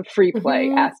also the free play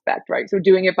aspect, right? So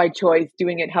doing it by choice,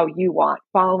 doing it how you want,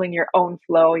 following your own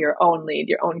flow, your own lead,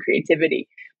 your own creativity.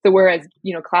 So whereas,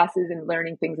 classes and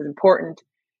learning things is important,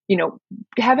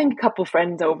 having a couple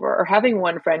friends over, or having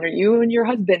one friend, or you and your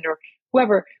husband or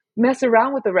whoever, mess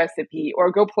around with the recipe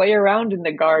or go play around in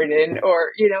the garden,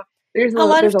 or, there's a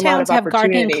lot there's of a lot towns of have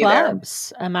gardening opportunity there.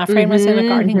 clubs. My friend was in a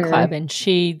gardening Mm-hmm. club, and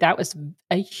that was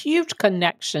a huge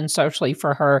connection socially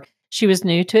for her. She was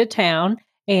new to a town,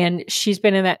 and she's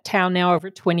been in that town now over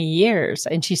 20 years,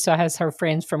 and she still has her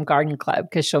friends from garden club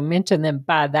because she'll mention them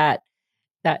by that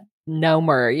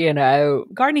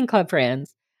nomer, gardening club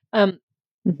friends. Mhm.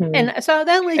 And so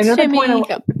that leads Another to me. point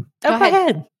Go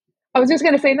ahead. I was just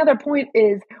going to say, another point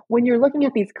is when you're looking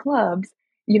at these clubs,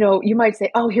 you might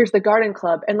say, oh, here's the garden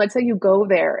club. And let's say you go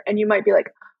there and you might be like,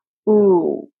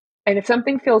 ooh. And if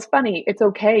something feels funny, it's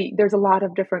okay. There's a lot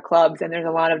of different clubs and there's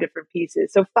a lot of different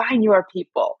pieces. So find your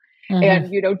people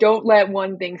and, don't let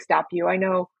one thing stop you. I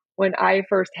know when I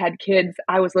first had kids,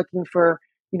 I was looking for,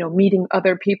 meeting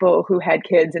other people who had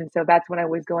kids. And so that's when I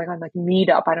was going on like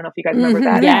Meetup. I don't know if you guys remember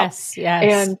that. Yes.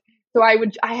 And so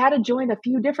I had to join a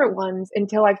few different ones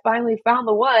until I finally found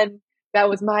the one that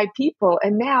was my people.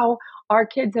 And now our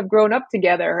kids have grown up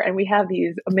together and we have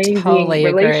these amazing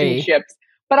relationships.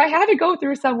 But I had to go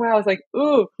through somewhere I was like,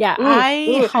 ooh. Yeah,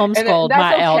 I homeschooled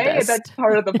my eldest. That's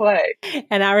part of the play.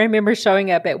 And I remember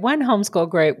showing up at one homeschool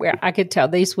group where I could tell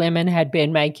these women had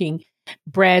been making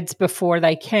breads before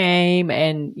they came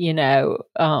and,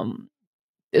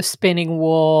 spinning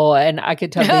wool, and I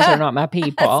could tell these are not my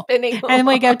people. And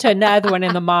we go to another one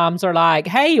and the moms are like,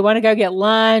 hey, you want to go get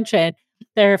lunch? And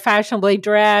they're fashionably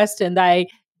dressed and they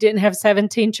didn't have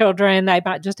 17 children. They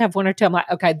might just have one or two. I'm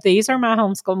like, okay, these are my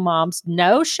homeschool moms.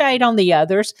 No shade on the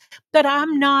others, but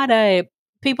I'm not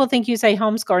people think you say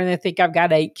homeschool and they think I've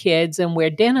got 8 kids and wear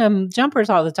denim jumpers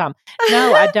all the time.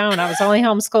 No, I don't. I was only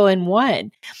homeschooling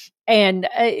one. And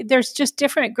there's just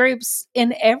different groups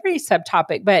in every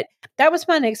subtopic. But that was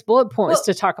my next bullet point, was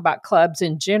to talk about clubs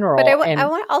in general. But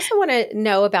I also want to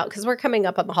know about, because we're coming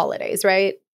up on the holidays,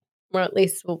 right? Or at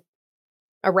least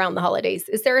around the holidays.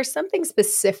 Is there something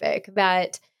specific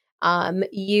that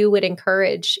you would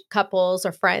encourage couples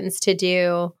or friends to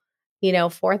do,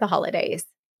 for the holidays?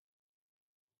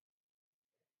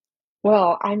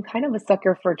 Well, I'm kind of a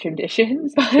sucker for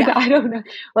traditions, but I don't know,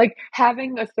 like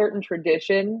having a certain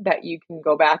tradition that you can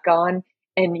go back on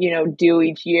and, do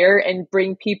each year and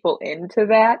bring people into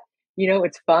that,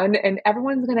 it's fun and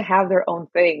everyone's going to have their own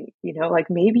thing, like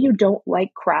maybe you don't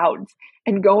like crowds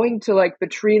and going to like the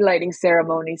tree lighting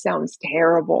ceremony sounds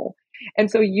terrible.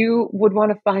 And so you would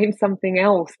want to find something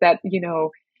else that,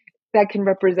 that can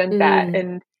represent that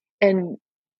and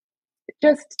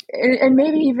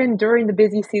maybe even during the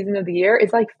busy season of the year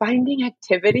is like finding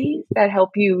activities that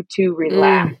help you to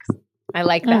relax. I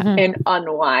like that. And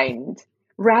unwind.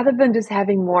 Rather than just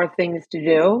having more things to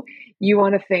do, you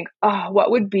want to think, oh,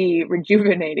 what would be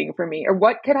rejuvenating for me? Or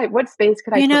what space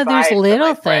could I provide there's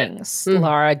little for my things,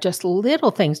 Laura, just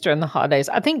little things during the holidays.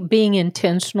 I think being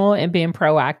intentional and being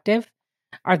proactive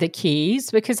are the keys,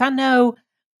 because I know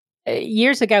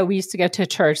years ago we used to go to a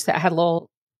church that had a little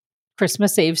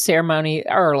Christmas Eve ceremony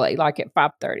early, like at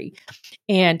 5:30.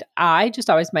 And I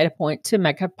just always made a point to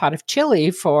make a pot of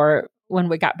chili for when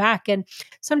we got back. And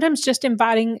sometimes just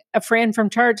inviting a friend from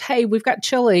church, hey, we've got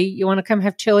chili. You want to come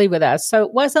have chili with us? So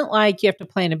it wasn't like you have to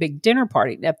plan a big dinner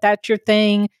party. If that's your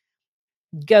thing,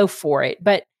 go for it.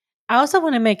 But I also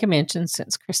want to make a mention,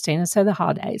 since Christina said the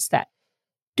holidays, that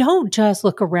don't just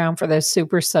look around for those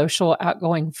super social,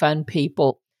 outgoing, fun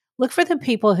people. Look for the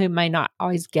people who may not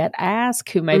always get asked,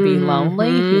 who may be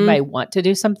lonely, who may want to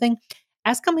do something.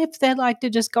 Ask them if they'd like to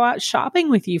just go out shopping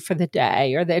with you for the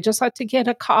day, or they just like to get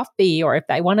a coffee, or if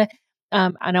they want to.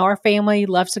 I know our family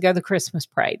loves to go to the Christmas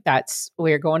parade.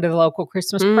 We're going to the local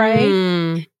Christmas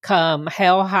parade. Come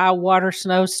hell, high water,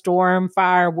 snowstorm,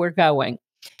 fire, we're going.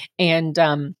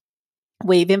 And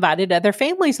we've invited other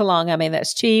families along. I mean,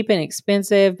 that's cheap and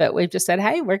expensive, but we've just said,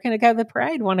 hey, we're going to go to the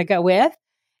parade. Want to go with?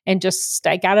 And just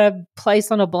stake out a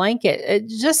place on a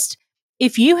blanket.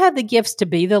 If you have the gifts to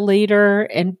be the leader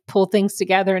and pull things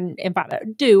together and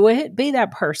do it, be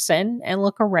that person and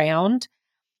look around.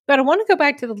 But I want to go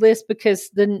back to the list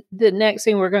because the next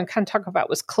thing we're going to kind of talk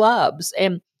about was clubs.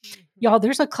 And y'all,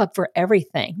 there's a club for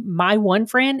everything. My one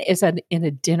friend is in a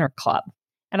dinner club.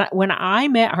 And when I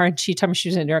met her and she told me she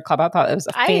was in a dinner club, I thought it was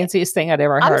the fanciest thing I'd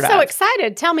ever heard of. I'm so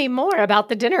excited. Tell me more about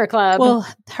the dinner club. Well,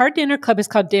 her dinner club is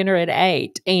called Dinner at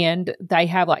 8, and they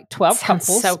have like 12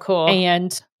 couples. So cool.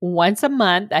 And once a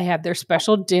month, they have their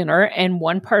special dinner, and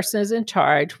one person is in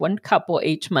charge, one couple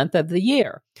each month of the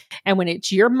year. And when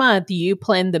it's your month, you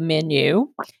plan the menu.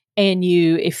 And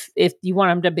if you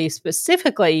want them to be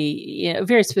specifically,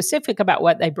 very specific about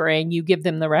what they bring, you give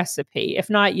them the recipe. If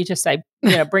not, you just say,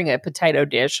 bring a potato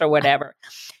dish or whatever.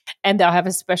 And they'll have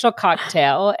a special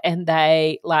cocktail, and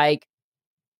they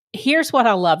here's what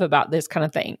I love about this kind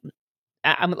of thing.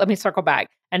 Let me circle back.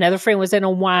 Another friend was in a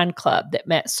wine club that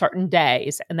met certain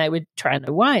days, and they would try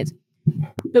new wines.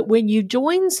 But when you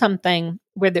join something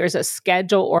where there's a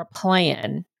schedule or a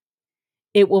plan,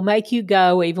 it will make you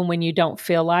go even when you don't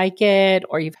feel like it,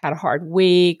 or you've had a hard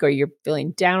week, or you're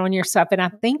feeling down on yourself. And I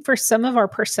think for some of our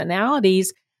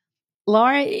personalities,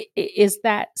 Laura, is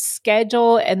that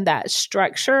schedule and that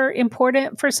structure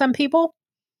important for some people?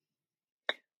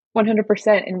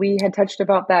 100%. And we had touched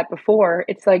about that before.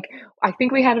 It's like, I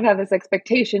think we had to have this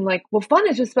expectation, like, well, fun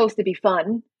is just supposed to be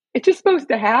fun. It's just supposed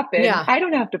to happen. Yeah. I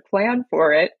don't have to plan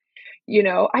for it.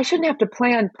 I shouldn't have to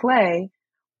plan play,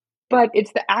 but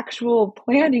it's the actual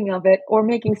planning of it or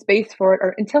making space for it,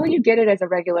 or until you get it as a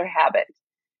regular habit,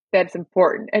 that's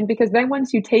important. And because then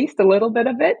once you taste a little bit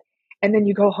of it, and then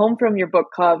you go home from your book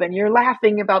club and you're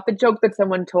laughing about the joke that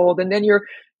someone told, and then you're,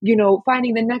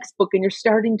 finding the next book and you're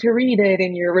starting to read it,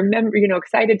 and you're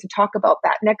excited to talk about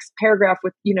that next paragraph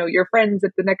with, your friends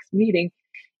at the next meeting.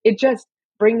 It just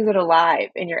brings it alive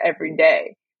in your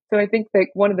everyday. So I think that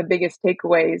one of the biggest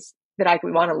takeaways that I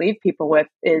would want to leave people with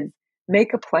is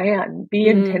make a plan, be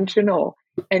intentional,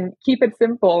 and keep it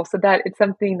simple so that it's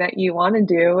something that you want to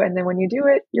do. And then when you do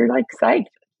it, you're like psyched.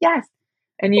 Yes.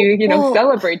 And you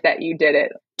celebrate that you did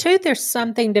it. Too, there's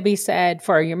something to be said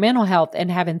for your mental health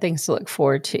and having things to look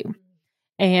forward to.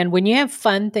 And when you have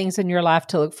fun things in your life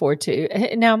to look forward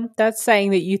to, now that's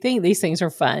saying that you think these things are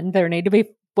fun. There need to be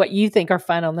what you think are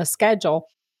fun on the schedule.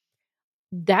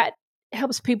 That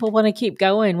helps people want to keep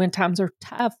going when times are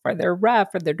tough or they're rough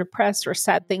or they're depressed or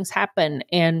sad things happen.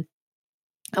 And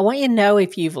I want you to know,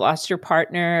 if you've lost your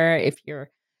partner, if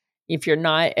you're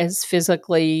not as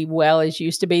physically well as you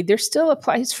used to be, there's still a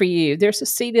place for you. There's a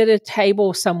seat at a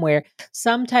table somewhere.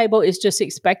 Some table is just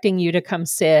expecting you to come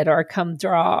sit or come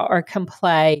draw or come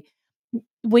play.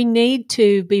 We need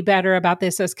to be better about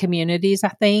this as communities, I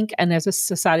think, and as a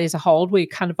society as a whole. We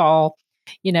kind of all,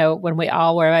 when we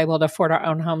all were able to afford our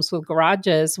own homes with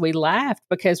garages, we laughed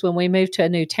because when we moved to a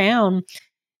new town,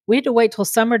 we had to wait till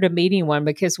summer to meet anyone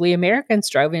because we Americans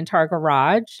drove into our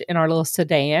garage in our little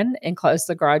sedan and closed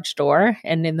the garage door.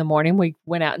 And in the morning, we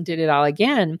went out and did it all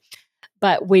again.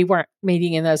 But we weren't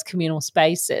meeting in those communal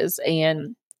spaces.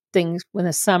 And things, when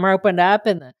the summer opened up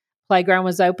and the playground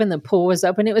was open, the pool was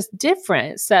open, it was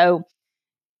different. So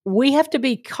we have to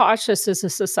be cautious as a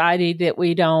society that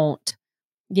we don't,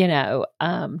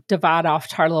 divide off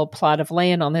to our little plot of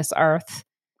land on this earth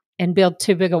and build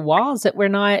too big of walls that we're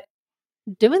not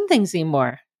doing things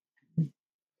anymore.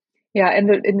 Yeah, and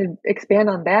to expand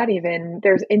on that, even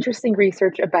there's interesting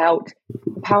research about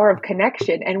the power of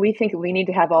connection, and we think we need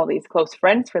to have all these close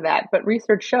friends for that. But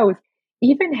research shows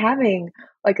even having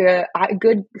like a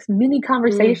good mini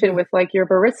conversation with like your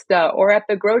barista or at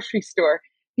the grocery store,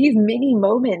 these mini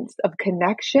moments of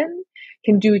connection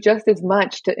can do just as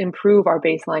much to improve our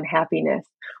baseline happiness,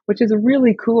 which is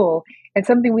really cool and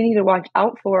something we need to watch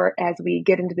out for as we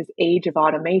get into this age of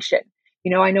automation.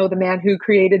 I know the man who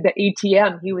created the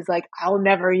ATM, he was like, I'll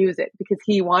never use it because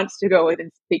he wants to go in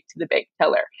and speak to the bank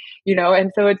teller,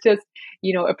 and so it's just,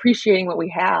 appreciating what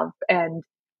we have and,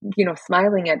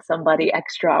 smiling at somebody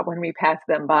extra when we pass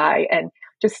them by and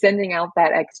just sending out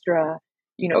that extra,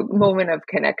 moment of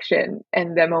connection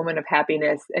and the moment of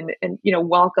happiness and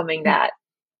welcoming that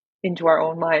into our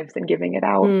own lives and giving it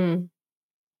out.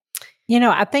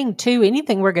 I think too,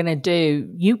 anything we're going to do,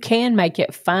 you can make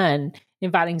it fun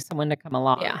inviting someone to come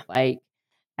along. Yeah. Like,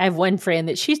 I have one friend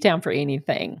that she's down for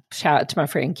anything. Shout out to my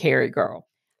friend Carrie girl.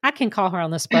 I can call her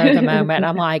on the spur of the moment.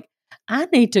 I'm like, I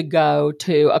need to go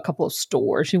to a couple of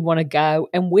stores. You want to go?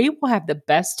 And we will have the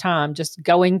best time just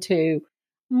going to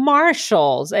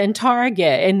Marshall's and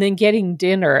Target and then getting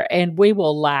dinner, and we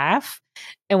will laugh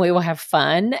and we will have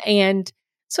fun. And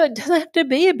so it doesn't have to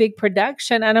be a big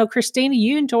production. I know, Christina,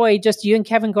 you enjoy just you and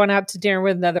Kevin going out to dinner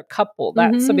with another couple.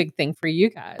 That's a big thing for you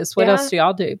guys. What else do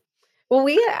y'all do? Well,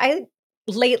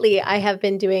 lately I have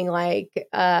been doing like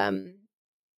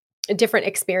different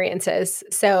experiences.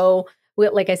 So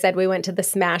like I said, we went to the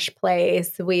Smash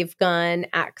place. We've gone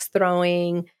axe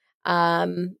throwing.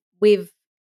 We've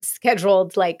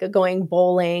scheduled like going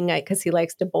bowling because he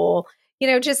likes to bowl.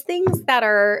 Just things that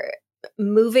are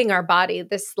moving our body.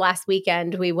 This last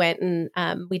weekend, we went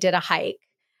and we did a hike.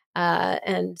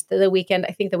 And the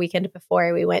weekend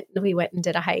before, we went and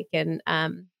did a hike in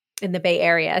the Bay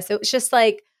Area. So it's just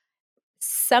like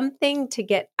something to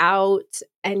get out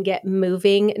and get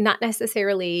moving, not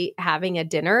necessarily having a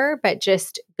dinner, but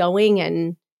just going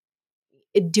and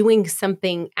doing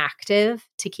something active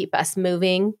to keep us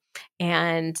moving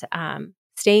and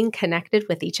staying connected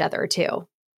with each other too.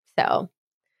 So,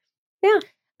 yeah.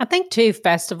 I think too,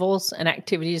 festivals and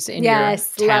activities in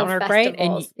Yes, your town love are great. And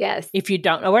festivals. Yes. if you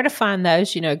don't know where to find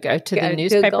those, go to Go the to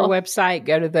newspaper Google. website,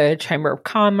 go to the Chamber of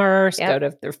Commerce, Yep. go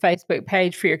to their Facebook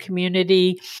page for your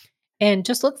community, and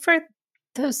just look for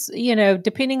those,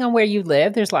 depending on where you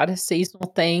live, there's a lot of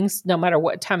seasonal things, no matter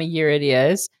what time of year it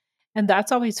is. And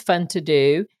that's always fun to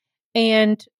do.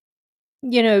 And,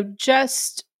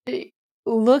 just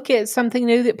look at something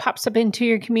new that pops up into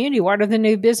your community. What are the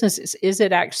new businesses? Is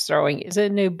it axe throwing? Is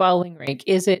it a new bowling rink?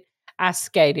 Is it ice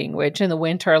skating, which in the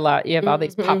winter a lot, you have all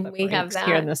these pop-up We have rinks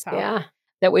here in that. the South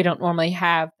that we don't normally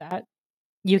have that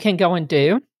you can go and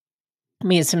do.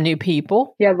 Meet some new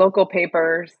people. Yeah, local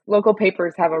papers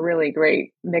have a really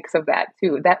great mix of that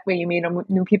too. That way you meet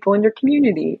new people in your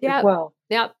community as well.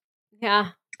 Yep. Yeah.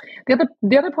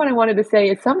 The other point I wanted to say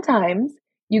is sometimes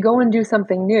you go and do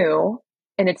something new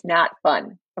and it's not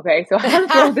fun. Okay, so I'll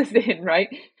throw this in, right?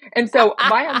 And so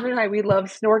my husband and I, we love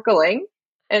snorkeling.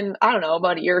 And I don't know,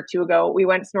 about a year or two ago, we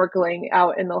went snorkeling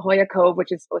out in La Jolla Cove,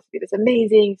 which is supposed to be this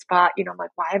amazing spot. I'm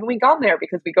like, why haven't we gone there?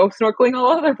 Because we go snorkeling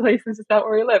all other places. It's not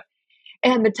where we live.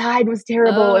 And the tide was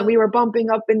terrible and we were bumping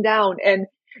up and down. And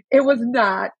it was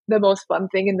not the most fun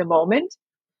thing in the moment.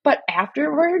 But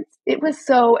afterwards, it was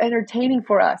so entertaining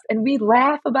for us. And we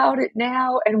laugh about it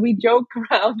now and we joke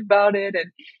around about it.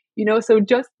 And, so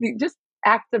just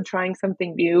act of trying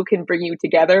something new can bring you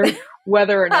together,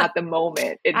 whether or not the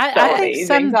moment. It's so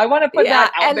amazing. So I want to put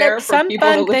that out there for some people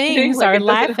fun things are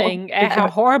laughing at how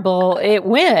horrible it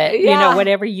went,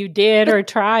 whatever you did or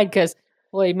tried. Because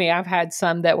believe me, I've had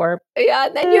some that were. Yeah,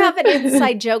 and then you have an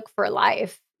inside joke for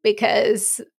life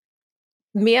because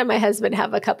me and my husband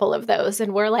have a couple of those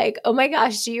and we're like, oh my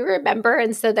gosh, do you remember?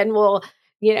 And so then we'll,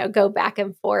 go back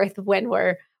and forth when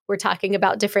we're talking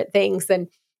about different things. And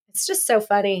it's just so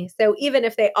funny. So even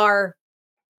if they are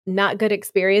not good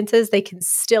experiences, they can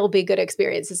still be good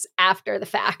experiences after the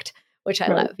fact, which I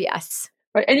love. Yes.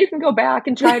 Right. And you can go back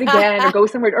and try it again or go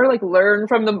somewhere or learn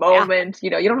from the moment. You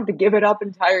don't have to give it up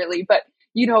entirely, but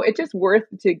it's just worth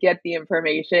to get the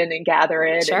information and gather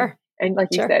it. Sure. And like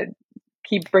you said,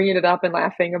 keep bringing it up and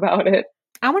laughing about it.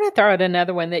 I want to throw out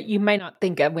another one that you may not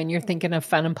think of when you're thinking of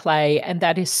fun and play, and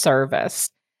that is service.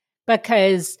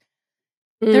 Because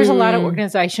there's a lot of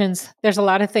organizations, there's a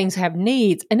lot of things have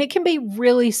needs, and it can be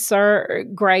really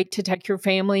great to take your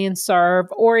family and serve,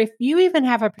 or if you even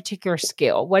have a particular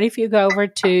skill. What if you go over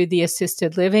to the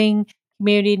assisted living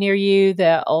community near you,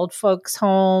 the old folks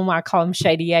home? I call them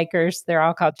Shady Acres. They're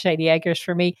all called Shady Acres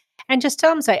for me. And just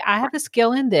tell them, say, I have a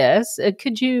skill in this.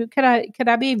 Could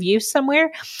I be of use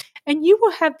somewhere? And you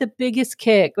will have the biggest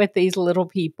kick with these little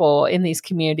people in these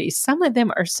communities. Some of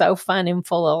them are so fun and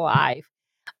full of life.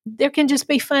 There can just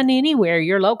be fun anywhere.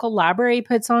 Your local library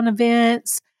puts on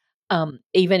events.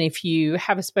 Even if you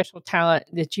have a special talent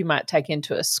that you might take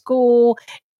into a school,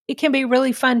 it can be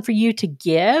really fun for you to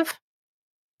give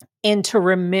and to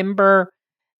remember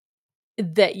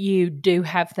that you do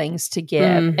have things to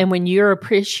give. And when you're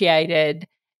appreciated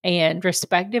and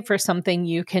respected for something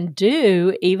you can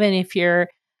do, even if you're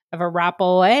of a ripe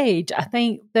old age, I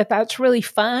think that that's really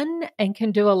fun and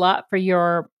can do a lot for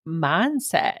your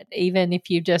mindset. Even if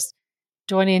you just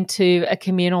join into a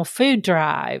communal food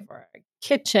drive or a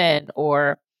kitchen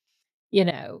or,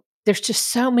 there's just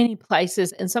so many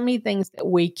places and so many things that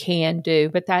we can do,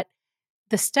 but that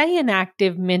the staying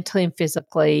active mentally and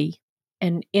physically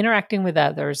and interacting with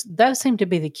others, those seem to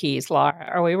be the keys, Laura.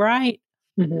 Are we right?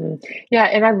 Mm-hmm. Yeah.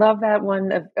 And I love that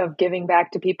one of giving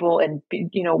back to people and,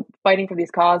 fighting for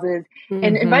these causes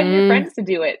and inviting your friends to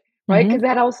do it, right? Because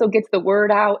that also gets the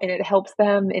word out and it helps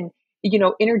them. And,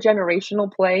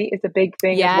 intergenerational play is a big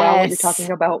thing as well. When you're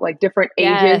talking about different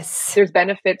ages, there's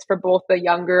benefits for both the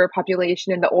younger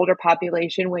population and the older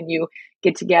population when you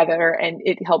get together, and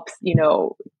it helps,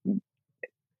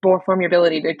 form your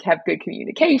ability to have good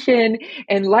communication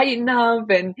and lighten up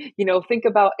and, think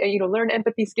about, learn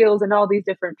empathy skills and all these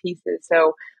different pieces.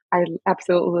 So I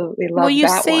absolutely love that. Well, you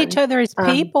see each other as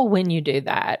people when you do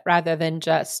that rather than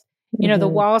just, the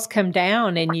walls come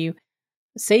down and you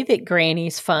see that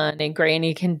Granny's fun and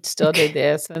Granny can still do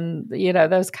this and,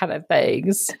 those kind of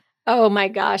things. Oh my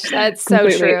gosh, that's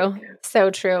so true. So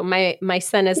true. My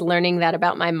son is learning that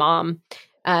about my mom.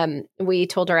 We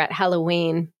told her at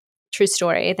Halloween, true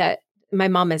story, that my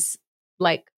mom is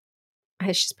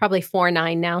she's probably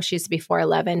 4'9" now. She used to be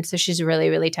 4'11", so she's really,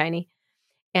 really tiny.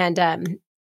 And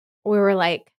we were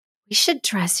like, we should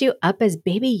dress you up as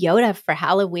Baby Yoda for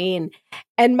Halloween.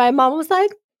 And my mom was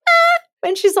like,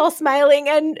 and she's all smiling.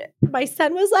 And my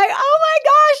son was like, oh my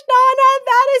gosh, Nana,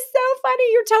 that is so funny.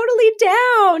 You're totally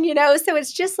down, So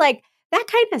it's just that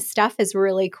kind of stuff is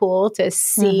really cool to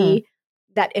see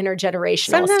that intergenerational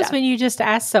Sometimes stuff. when you just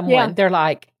ask someone, they're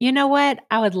like, you know what?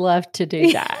 I would love to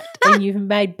do that. And you've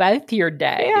made both your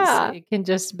days. Yeah. It can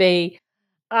just be,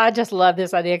 I just love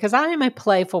this idea because I am a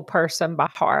playful person by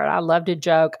heart. I love to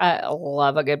joke. I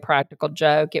love a good practical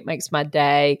joke. It makes my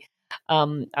day.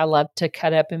 I love to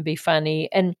cut up and be funny.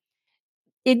 And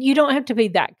you don't have to be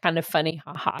that kind of funny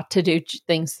haha to do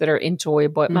things that are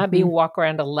enjoyable. It might be a walk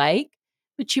around a lake,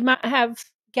 but you might have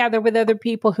gather with other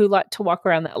people who like to walk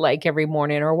around that lake every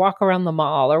morning or walk around the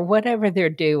mall or whatever they're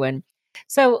doing.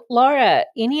 So, Laura,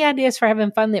 any ideas for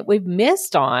having fun that we've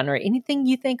missed on or anything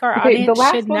you think our audience the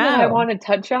last should one know? that I want to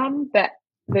touch on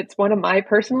that's one of my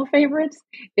personal favorites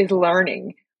is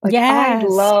learning. Like, I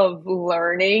love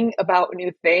learning about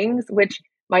new things, which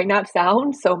might not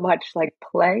sound so much like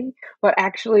play, but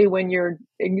actually when you're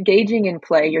engaging in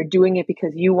play, you're doing it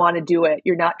because you want to do it.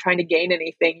 You're not trying to gain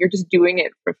anything. You're just doing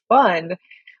it for fun.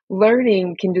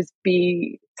 Learning can just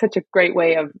be such a great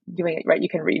way of doing it, right? You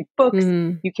can read books,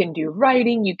 you can do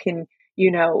writing, you can,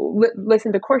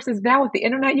 listen to courses. Now with the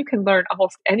internet, you can learn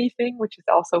almost anything, which is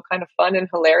also kind of fun and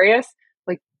hilarious.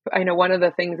 Like, I know one of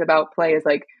the things about play is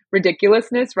like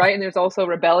ridiculousness, right? And there's also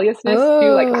rebelliousness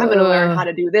too. Like, I'm going to learn how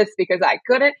to do this because I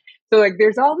couldn't. So like,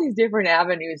 there's all these different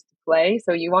avenues to play.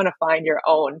 So you want to find your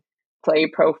own play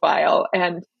profile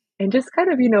and just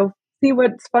kind of, see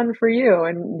what's fun for you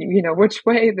and, which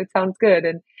way that sounds good.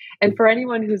 And for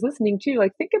anyone who's listening too,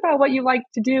 like, think about what you like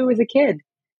to do as a kid.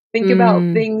 Think about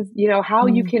things, how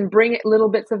you can bring little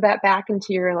bits of that back into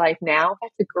your life now.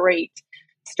 That's a great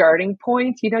starting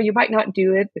point. You might not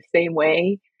do it the same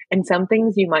way. And some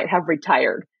things you might have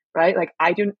retired, right? Like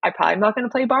I probably am not going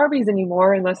to play Barbies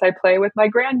anymore unless I play with my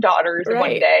granddaughters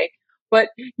one day. But,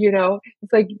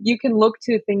 it's like you can look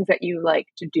to things that you like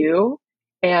to do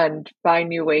and find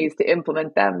new ways to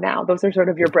implement them now. Those are sort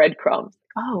of your breadcrumbs.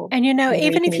 Oh, and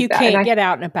even if you can't get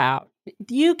out and about,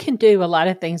 you can do a lot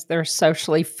of things that are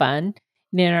socially fun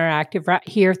and interactive right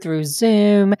here through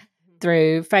Zoom,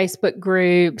 through Facebook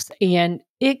groups. And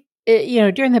it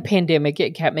during the pandemic,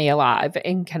 it kept me alive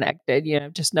and connected,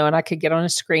 just knowing I could get on a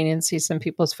screen and see some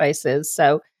people's faces.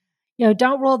 So,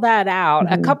 don't rule that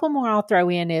out. A couple more I'll throw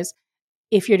in is,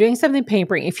 if you're doing something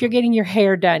pampering, if you're getting your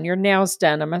hair done, your nails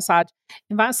done, a massage,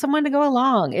 invite someone to go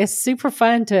along. It's super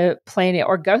fun to plan it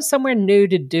or go somewhere new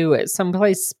to do it,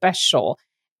 someplace special,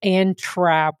 and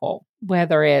travel,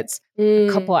 whether it's a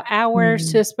couple of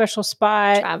hours to a special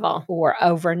spot or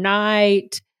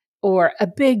overnight or a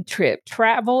big trip.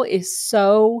 Travel is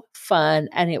so fun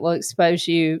and it will expose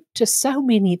you to so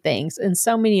many things and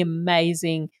so many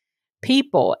amazing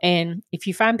people. And if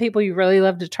you find people you really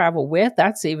love to travel with,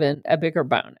 that's even a bigger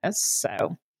bonus.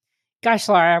 So, gosh,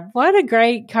 Laura, what a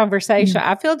great conversation.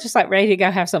 I feel just like ready to go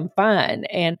have some fun.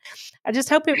 And I just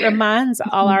hope it reminds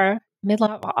all our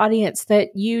midlife audience that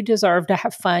you deserve to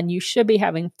have fun. You should be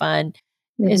having fun.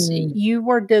 You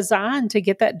were designed to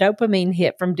get that dopamine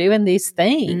hit from doing these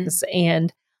things.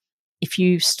 And if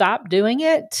you stop doing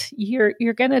it, you're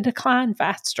going to decline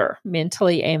faster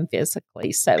mentally and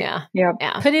physically. So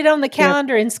put it on the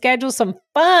calendar and schedule some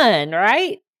fun,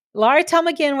 right? Laura, tell them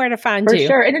again where to find you. For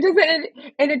sure. And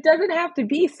it doesn't have to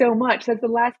be so much. That's the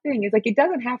last thing. Is like, it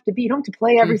doesn't have to be, you don't have to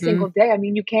play every single day. I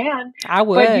mean, you can. I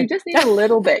would. But you just need a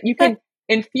little bit. You can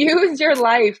infuse your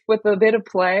life with a bit of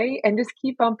play and just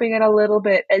keep bumping it a little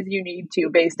bit as you need to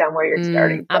based on where you're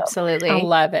starting from. Absolutely. I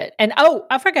love it. And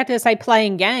I forgot to say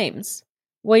playing games.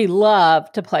 We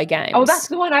love to play games. Oh, that's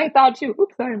the one I thought too.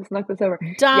 Oops, sorry, I snuck this over.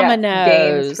 Dominoes.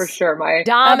 Yes, games for sure.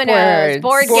 Dominoes,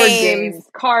 board games,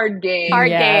 card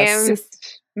games.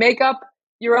 Just make up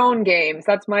your own games.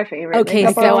 That's my favorite.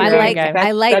 Okay, so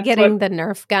I like getting the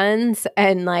Nerf guns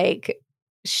and like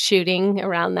shooting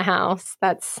around the house.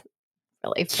 That's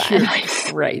really fun.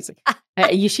 Crazy.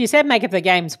 She said make up the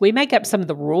games. We make up some of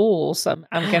the rules.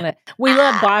 We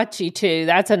love bocce too.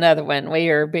 That's another one. We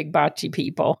are big bocce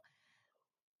people.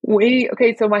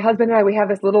 So my husband and I, we have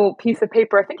this little piece of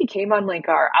paper. I think it came on like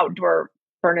our outdoor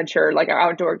furniture, like our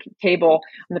outdoor table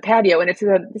on the patio. And it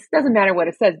says, this doesn't matter what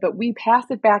it says, but we pass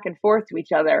it back and forth to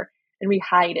each other and we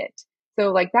hide it.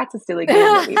 So like, that's a silly game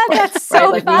that we play. That's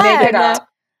so like fun. We make it up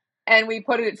and we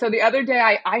put it. So the other day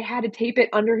I had to tape it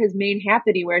under his main hat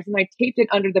that he wears. And I taped it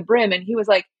under the brim and he was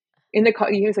like he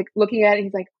was like looking at it.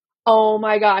 He's like, oh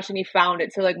my gosh. And he found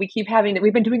it. So like we keep having it.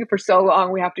 We've been doing it for so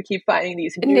long. We have to keep finding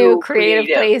these new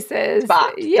creative places.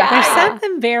 Spots. Yeah. There's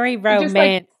something very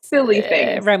romantic, silly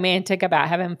things. Romantic about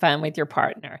having fun with your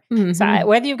partner. So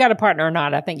whether you've got a partner or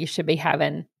not, I think you should be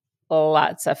having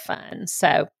lots of fun.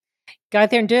 So go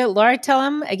out there and do it. Laura, tell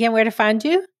them again where to find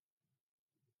you.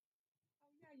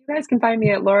 You guys can find me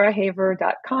at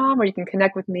laurahaver.com or you can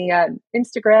connect with me on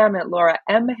Instagram at Laura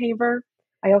M. Haver.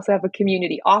 I also have a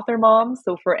community author mom.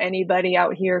 So for anybody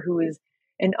out here who is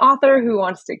an author who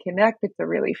wants to connect, it's a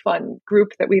really fun group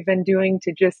that we've been doing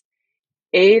to just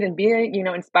aid and be,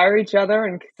 inspire each other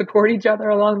and support each other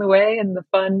along the way and the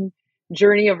fun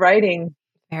journey of writing.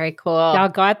 Very cool. Y'all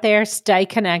go out there, stay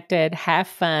connected, have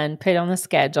fun, put on the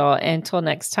schedule. Until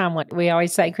next time, what we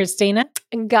always say, Christina?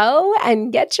 Go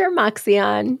and get your Moxie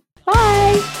on.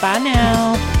 Bye. Bye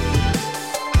now.